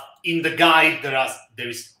 but in the guide there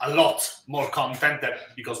is a lot more content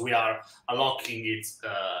because we are unlocking it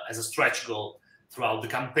as a stretch goal throughout the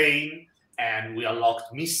campaign, and we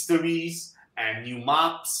unlocked mysteries and new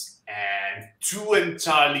maps and 2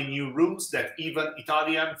 entirely new rooms that even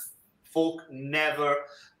Italian folk never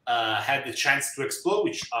had the chance to explore,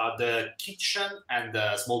 which are the kitchen and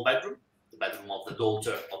the small bedroom, the bedroom of the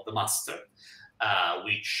daughter of the master,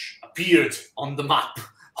 which appeared on the map,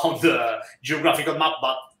 on the geographical map,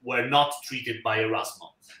 but were not treated by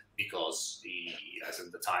Erasmo because he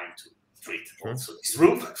hasn't the time to treat also this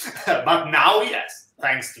room. But now, yes,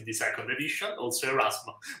 thanks to the second edition, also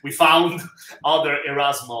Erasmo, we found other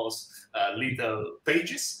Erasmo's little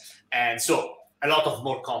pages, and so a lot of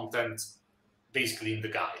more content basically in the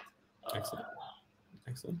guide. Excellent.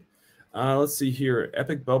 Let's see here.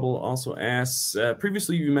 Epic Bubble also asks,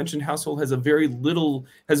 previously you mentioned Household has very little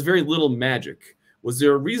magic. Was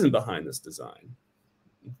there a reason behind this design,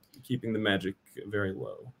 keeping the magic very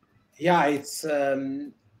low? Yeah, it's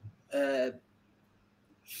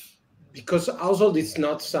because Household is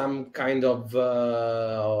not some kind of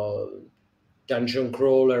dungeon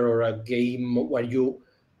crawler or a game where you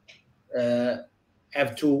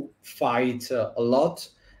have to fight a lot,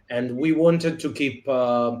 and we wanted to keep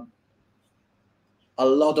a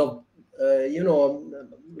lot of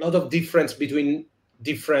difference between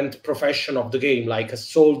different profession of the game. Like a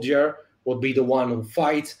soldier would be the one who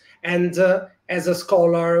fights, and as a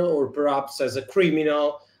scholar or perhaps as a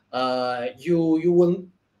criminal, you will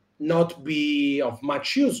not be of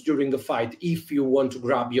much use during the fight if you want to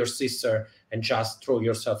grab your sister and just throw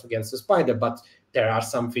yourself against the spider. But there are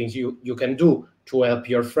some things you can do to help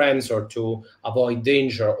your friends or to avoid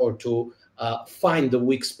danger or to find the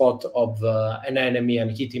weak spot of an enemy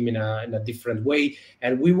and hit him in a different way.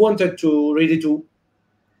 And we wanted to really to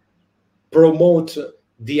promote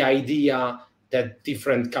the idea that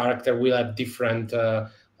different character will have different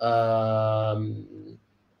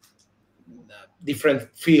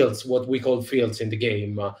fields, what we call fields in the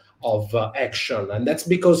game of action. And that's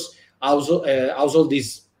because Household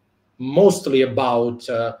is mostly about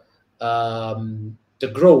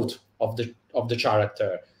the growth of the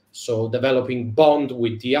character. So developing bond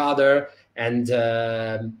with the other and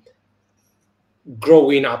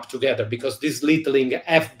growing up together, because these littling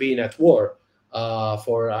have been at war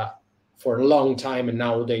for a long time, and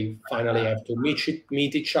now they finally have to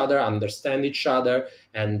meet each other, understand each other,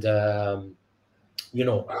 and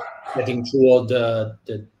getting through all the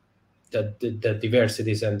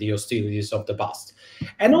diversities and the hostilities of the past.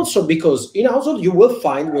 And also because in Household you will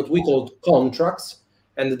find what we call contracts,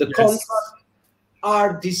 and the contracts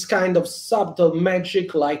are this kind of subtle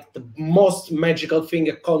magic. Like the most magical thing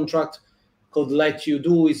a contract could let you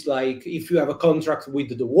do is, like, if you have a contract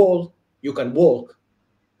with the wall, you can walk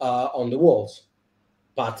on the walls,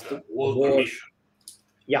 but the wall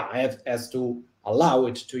has to allow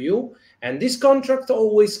it to you. And this contract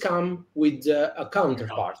always come with a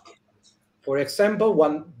counterpart. For example,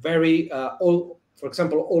 all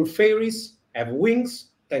fairies have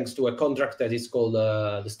wings, thanks to a contract that is called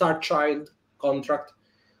the Star Child contract.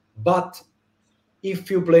 But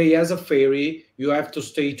if you play as a fairy, you have to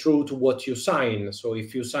stay true to what you sign. So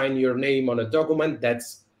if you sign your name on a document,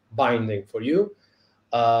 that's binding for you.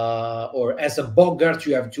 Or as a boggart,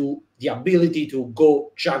 you have the ability to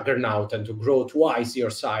go juggernaut and to grow twice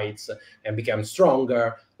your size and become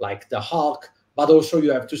stronger, like the Hulk. But also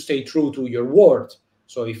you have to stay true to your word.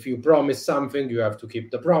 So if you promise something, you have to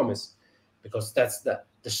keep the promise, because that's the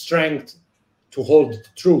strength to hold the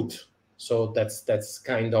truth. So that's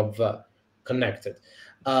kind of connected.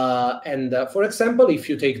 And for example, if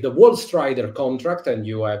you take the Wall Strider contract and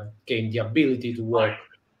you have gained the ability to work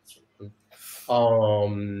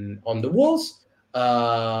on the walls,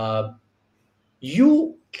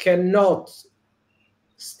 you cannot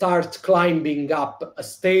start climbing up a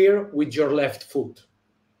stair with your left foot,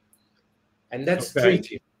 and that's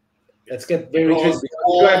tricky. Let's get very tricky.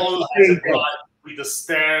 With the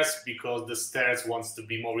stairs, because the stairs wants to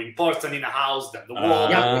be more important in a house than the wall.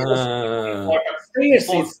 Stairs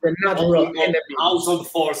is the natural enemy. Household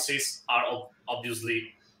forces are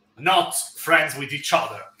obviously not friends with each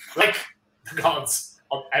other, like the gods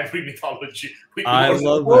of every mythology. I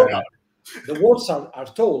love that. The walls are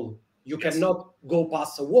tall, you cannot go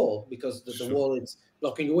past a wall because the wall is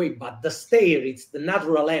blocking your way. But the stair, it's the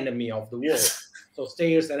natural enemy of the wall. So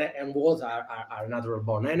stairs and walls are natural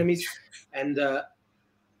born enemies. And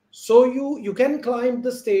so you can climb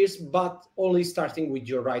the stairs, but only starting with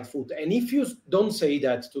your right foot. And if you don't say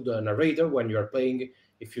that to the narrator when you're playing,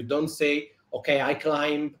 if you don't say, okay,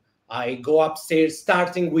 I go upstairs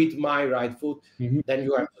starting with my right foot, then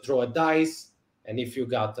you have to throw a dice. And if you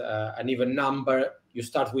got an even number, you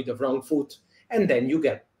start with the wrong foot. And then you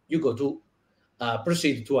go to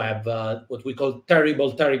proceed to have what we call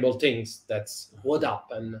terrible things. That's what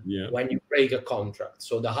happens when you break a contract.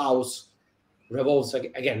 So the house revolts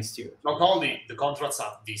against you. Not only the contracts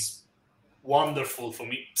have these wonderful, for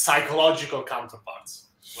me, psychological counterparts.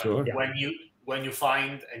 When you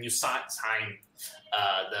find and you sign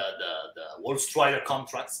the Wall Strider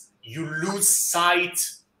contracts, you lose sight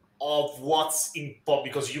of what's important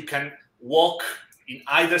because you can walk in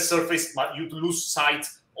either surface, but you lose sight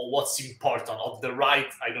of what's important, of the right.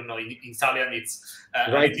 I don't know. In Italian, it's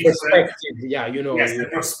right perspective. Yeah, you know. Yes, the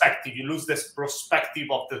perspective. You lose this perspective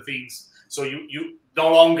of the things. So you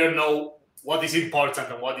no longer know what is important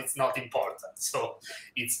and what is not important. So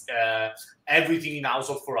it's everything in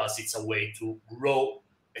Household for us. It's a way to grow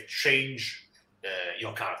and change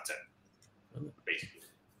your character, basically.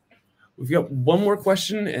 We've got one more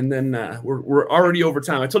question, and then we're already over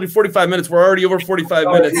time. I told you 45 minutes. We're already over 45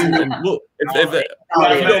 minutes. And if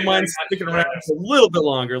you don't mind sticking around a little bit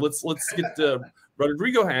longer, let's get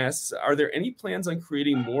Rodrigo asks, are there any plans on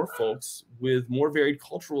creating more folks with more varied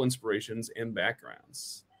cultural inspirations and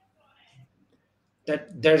backgrounds?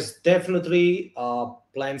 That there's definitely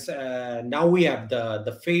plans. Now we have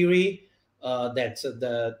the fairy. That's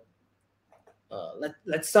the.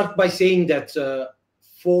 Let's start by saying that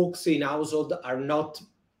folks in Household are not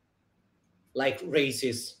like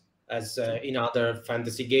races as in other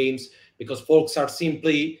fantasy games, because folks are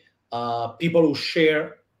simply people who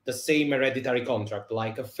share the same hereditary contract.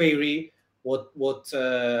 Like a fairy, what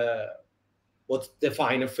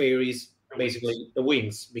define a fairy is basically the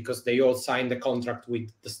wings, because they all sign the contract with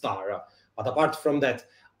the star. But apart from that,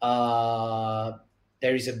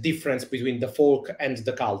 there is a difference between the folk and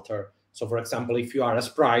the culture. So, for example, if you are a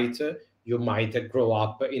sprite, you might grow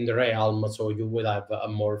up in the realm, so you will have a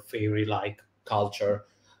more fairy-like culture.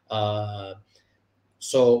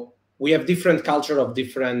 So we have different culture of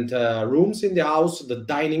different rooms in the house. The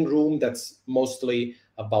dining room, that's mostly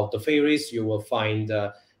about the fairies. You will find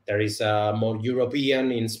there is a more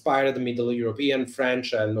European-inspired, Middle European,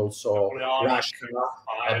 French, and also Russian,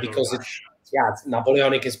 because it's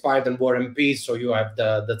Napoleonic inspired and War and Peace. So you have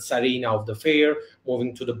the Tsarina of the fair.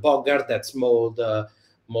 Moving to the Boggart, that's more the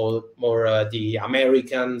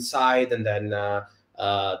American side, and then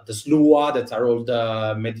the Slua, that are all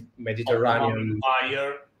the Mediterranean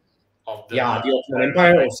Empire of the Ottoman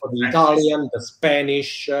Empire, also the Italian, the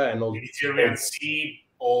Spanish, and all Mediterranean Sea,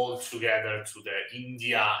 all together to the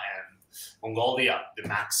India and Mongolia, the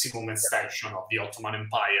maximum extension of the Ottoman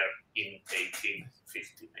Empire in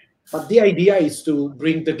 1850. But the idea is to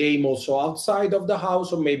bring the game also outside of the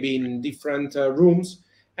house, or maybe in different rooms,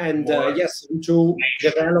 and to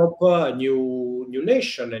develop a new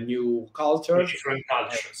nation, a new culture. Different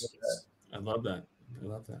cultures. I love that.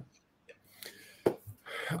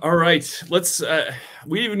 All right, let's.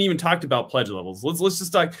 We haven't even talked about pledge levels. Let's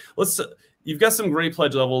just talk. You've got some great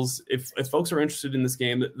pledge levels. If folks are interested in this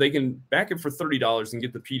game, they can back it for $30 and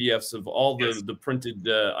get the PDFs of all the printed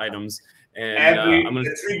items. And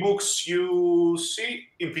the 3 books you see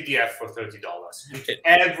in PDF for $30.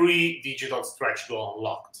 Every digital stretch goal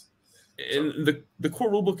unlocked. And the core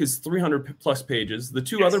rulebook is 300 plus pages. The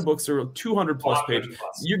two other books are 200 plus pages.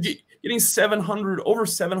 You're getting over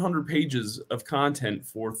 700 pages of content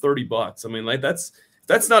for $30. I mean, like that's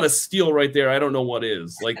not a steal right there. I don't know what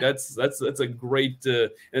is. Like that's a great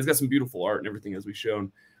and it's got some beautiful art and everything, as we've shown.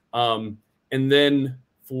 And then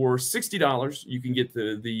for $60, you can get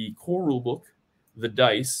the core rulebook, the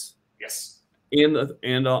dice, and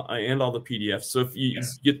all the PDFs. So if you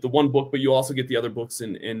get the one book, but you also get the other books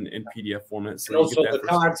in PDF format. So and also the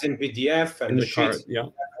cards in PDF and the sheets,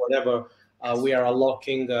 whatever. We are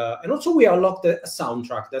unlocking, and also we unlock the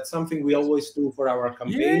soundtrack. That's something we always do for our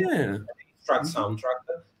campaign. Track soundtrack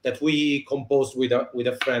that we composed with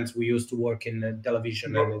a friends. We used to work in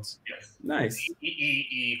television, and it's nice.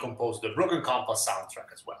 He composed the Broken Compass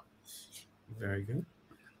soundtrack as well. Very good.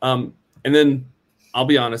 And then I'll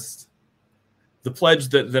be honest, the pledge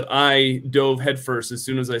that I dove headfirst as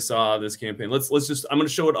soon as I saw this campaign. I'm going to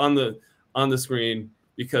show it on the screen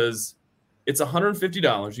because it's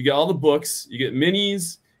 $150. You get all the books, you get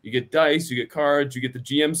minis, you get dice, you get cards, you get the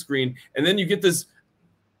GM screen, and then you get this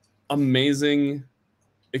amazing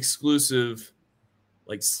exclusive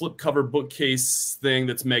like slipcover bookcase thing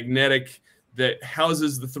that's magnetic that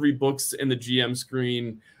houses the 3 books in the GM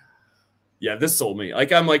screen. Yeah, this sold me.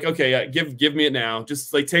 Like, I'm like, okay, yeah, give me it now.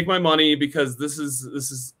 Just like take my money, because this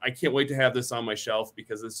is I can't wait to have this on my shelf,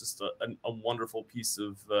 because it's just a wonderful piece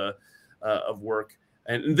of work.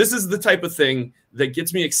 And this is the type of thing that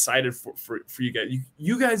gets me excited for you guys.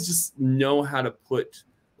 You guys just know how to put,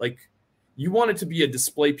 like, you want it to be a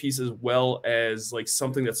display piece as well as like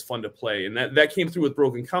something that's fun to play. And that came through with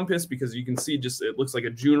Broken Compass, because you can see just, it looks like a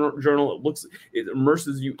journal. It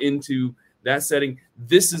immerses you into that setting.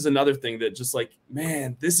 This is another thing that just like,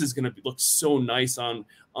 man, this is going to look so nice on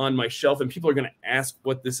my shelf, and people are going to ask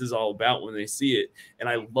what this is all about when they see it. And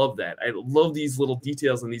I love that. I love these little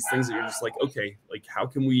details and these things that you're just like, okay, like how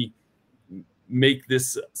can we make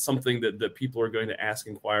this something that people are going to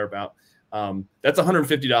inquire about? That's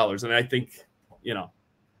 $150. And I think,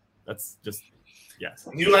 that's just, yes.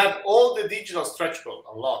 You have all the digital stretch goals,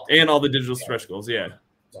 a lot. And all the digital stretch goals. Yeah.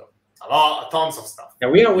 Tons of stuff. Yeah,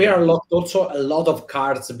 we are locked also a lot of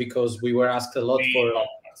cards, because we were asked a lot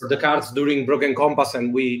for the cards during Broken Compass,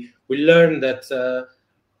 and we learned that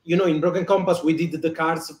in Broken Compass we did the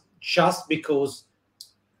cards just because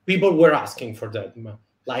people were asking for them.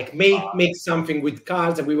 Like make something with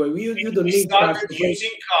cards, and you don't need cards. We started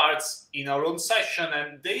using cards in our own session,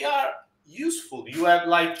 and they are useful. You have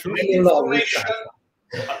like information.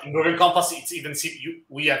 In Broken Compass, it's even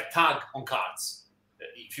we have tag on cards.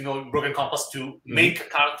 If you know in Broken Compass, to make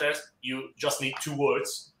characters, you just need 2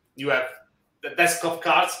 words. You have the desk of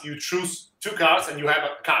cards, you choose 2 cards, and you have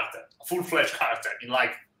a character, a full-fledged character in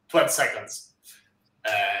like 12 seconds.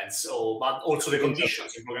 And so, but also the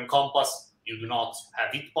conditions in Broken Compass, you do not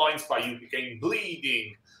have hit points, but you became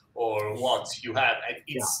bleeding or what you have. And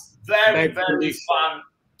it's very, very fun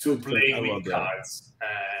to play with cards.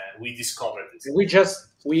 We discovered this.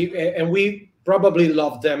 We probably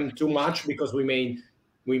love them too much, because we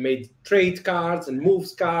made trait cards and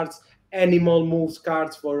moves cards, animal moves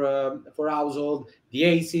cards for household, the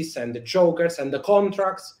aces and the jokers and the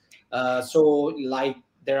contracts. So like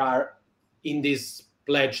there are in this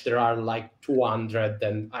pledge like 200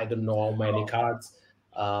 and I don't know how many cards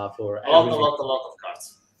for a lot of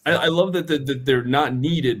cards. I love that they're not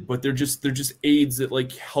needed, but they're just aids that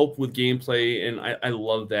like help with gameplay, and I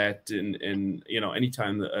love that. And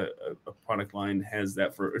anytime a product line has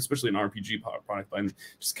that, for especially an RPG product line,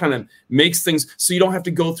 just kind of makes things so you don't have to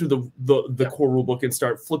go through the core rulebook and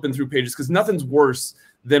start flipping through pages, because nothing's worse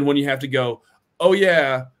than when you have to go, oh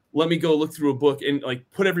yeah, let me go look through a book and like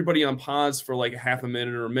put everybody on pause for like a half a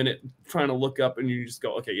minute or a minute trying to look up, and you just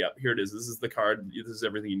go, okay, yeah, here it is. This is the card. This is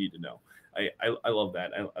everything you need to know. I love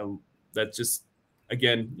that. That's just,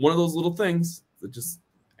 again, one of those little things that just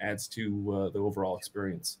adds to the overall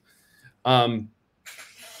experience. We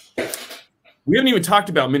haven't even talked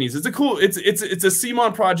about minis. It's a cool. It's a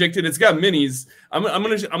CMON project, and it's got minis. I'm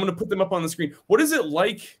gonna put them up on the screen. What is it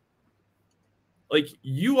like? Like,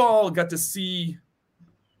 you all got to see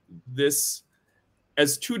this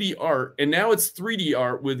as 2D art, and now it's 3D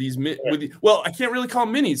art with these well, I can't really call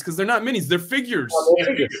them minis, because they're not minis, they're figures.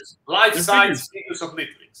 Life-size figures of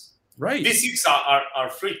Littlings. Right. These 6 are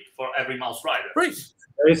free for every Mouse Rider. Right.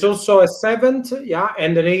 There is also a 7th,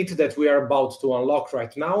 and an 8th that we are about to unlock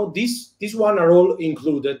right now. These one are all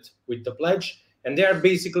included with the pledge, and they are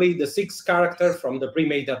basically the 6 characters from the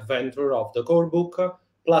pre-made adventure of the core book,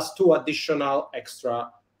 plus 2 additional extra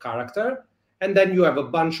characters. And then you have a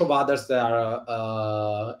bunch of others that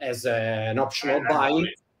are as an optional buy.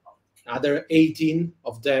 Other 18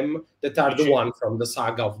 of them that are the one from the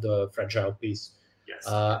saga of the Fragile Piece. Yes.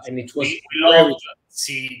 And it was we love to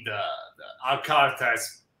see our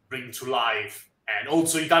characters bring to life, and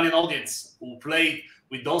also Italian audience who played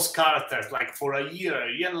with those characters like for a year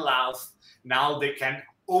and a half. Now they can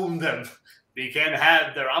own them. They can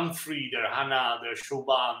have their Humphrey, their Hannah, their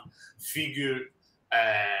Shoban figure.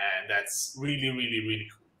 And that's really, really, really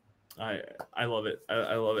cool. I love it.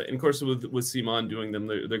 I love it. And of course, with CMON doing them,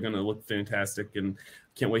 they're going to look fantastic, and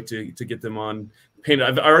can't wait to get them on painted.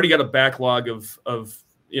 I've already got a backlog of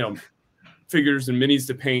figures and minis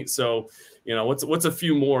to paint. So what's a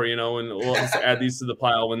few more, and we'll just add these to the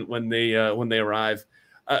pile when they arrive.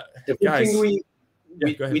 The guys, thing we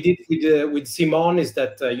did with CMON is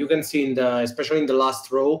that you can see especially in the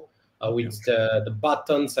last row with the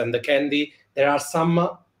buttons and the candy. There are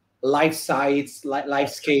some life-size,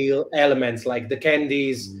 life-scale elements, like the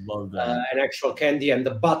candies, an actual candy, and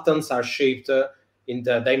the buttons are shaped in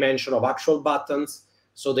the dimension of actual buttons,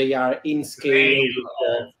 so they are in scale.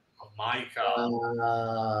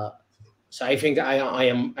 Micah. So I think I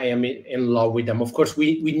am in love with them. Of course,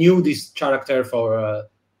 we knew this character for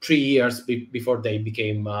 3 years before they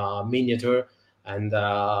became miniature, and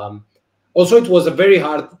also it was a very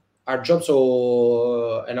hard job.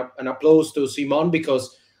 So an applause to Simon,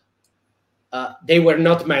 because they were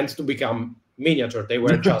not meant to become miniature. They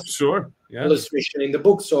were just sure, yeah, illustration in the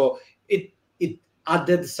book. So it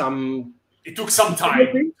added some. It took some time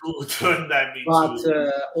to turn them into. But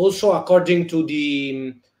also, according to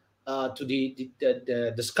the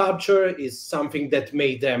sculpture, is something that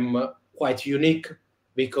made them quite unique,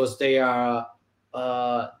 because they are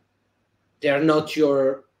not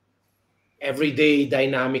your everyday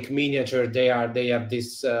dynamic miniature. They have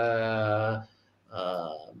this. Well,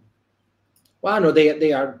 no,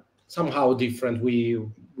 they are somehow different. We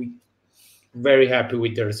very happy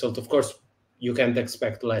with the result. Of course, you can't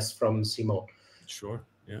expect less from Simon. Sure.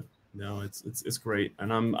 Yeah. No, it's great,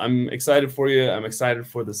 and I'm excited for you. I'm excited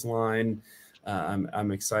for this line.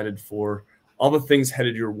 I'm excited for all the things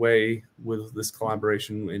headed your way with this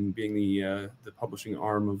collaboration and being the publishing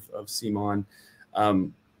arm of Simon.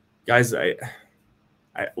 Guys,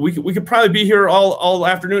 we could probably be here all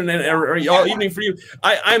afternoon or all evening for you.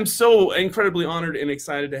 I'm so incredibly honored and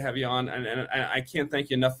excited to have you on, and I can't thank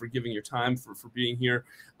you enough for giving your time for being here.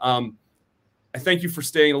 I thank you for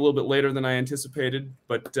staying a little bit later than I anticipated,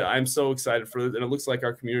 but I'm so excited for it, and it looks like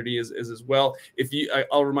our community is as well.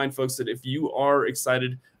 I'll remind folks that if you are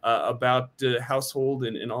excited about Household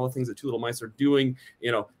and all the things that Two Little Mice are doing,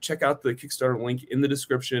 check out the Kickstarter link in the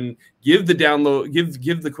description. Give the download,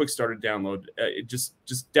 give the quick starter download.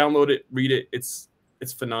 Just download it, read it. It's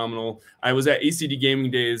phenomenal. I was at ACD Gaming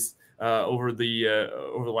Days over the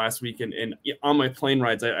last week, and on my plane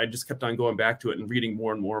rides, I just kept on going back to it and reading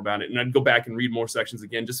more and more about it, and I'd go back and read more sections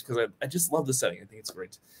again just because I just love the setting. I think it's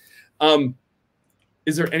great.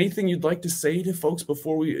 Is there anything you'd like to say to folks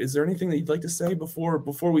is there anything that you'd like to say before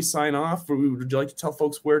we sign off, or would you like to tell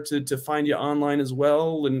folks where to find you online as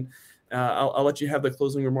well? And I'll let you have the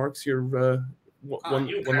closing remarks here one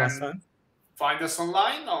last time. Find us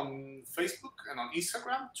online on Facebook and on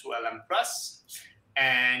Instagram, 2LM Press.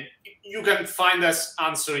 And you can find us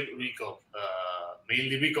answering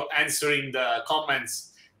mainly Rico answering the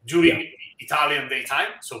comments during Italian daytime.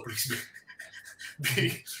 So please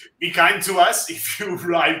be kind to us if you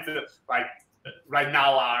write right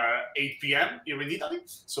now are 8 p.m. here in Italy.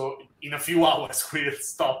 So in a few hours we'll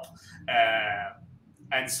stop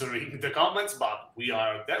answering the comments, but we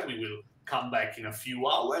are there. We will come back in a few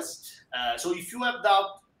hours. So if you have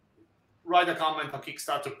doubt, write a comment on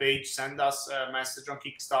Kickstarter page, send us a message on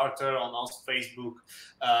Kickstarter, on our Facebook.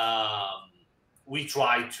 We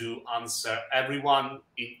try to answer everyone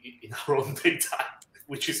in our own daytime,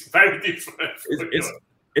 which is very different.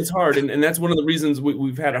 It's hard, and that's one of the reasons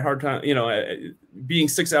we've had a hard time, being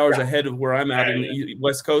 6 hours ahead of where I'm at in the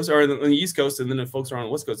West Coast or on the East Coast, and then if folks are on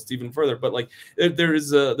the West Coast, it's even further. But there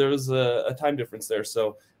is a time difference there.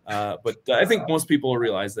 So, but I think most people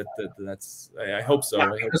realize that's. I hope so. I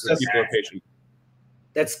hope that people are patient.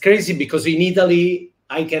 That's crazy, because in Italy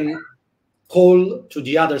I can call to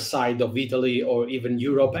the other side of Italy or even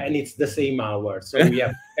Europe, and it's the same hour. So we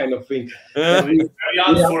have kind of thing. We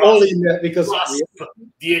are all in because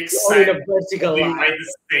the exact all in a vertical line. United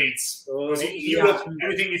States. Because in Europe,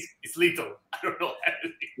 everything is little. I don't know.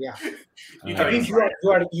 Yeah. I think you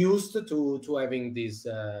are used to having this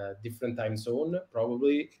different time zone,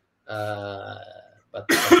 probably. But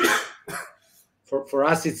for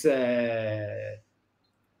us, it's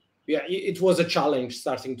it was a challenge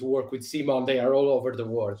starting to work with Simon. They are all over the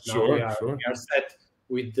world. Now we are set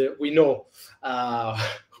with we know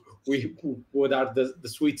what are the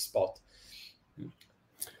sweet spot.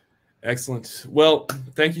 Excellent. Well,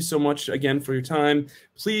 thank you so much again for your time.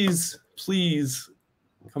 Please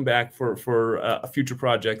come back for future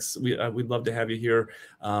projects. We'd love to have you here.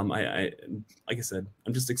 I like I said,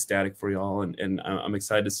 I'm just ecstatic for y'all, and I'm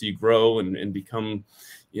excited to see you grow and become,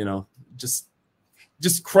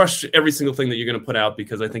 just crush every single thing that you're going to put out,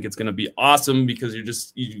 because I think it's going to be awesome, because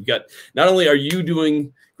you've got, not only are you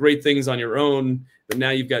doing great things on your own, but now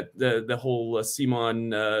you've got the whole Simon,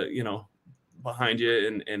 behind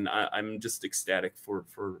you, and I'm just ecstatic for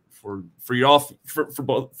y'all,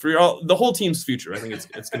 for y'all, the whole team's future. I think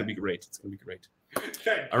it's going to be great. It's going to be great.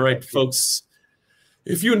 All right, folks.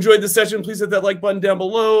 If you enjoyed this session, please hit that like button down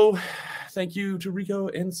below. Thank you to Rico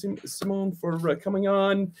and Simone for coming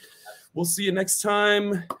on. We'll see you next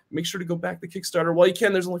time. Make sure to go back to Kickstarter while you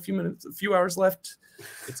can. There's only a few hours left.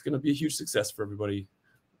 It's going to be a huge success for everybody.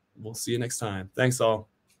 We'll see you next time. Thanks all.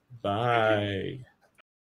 Bye.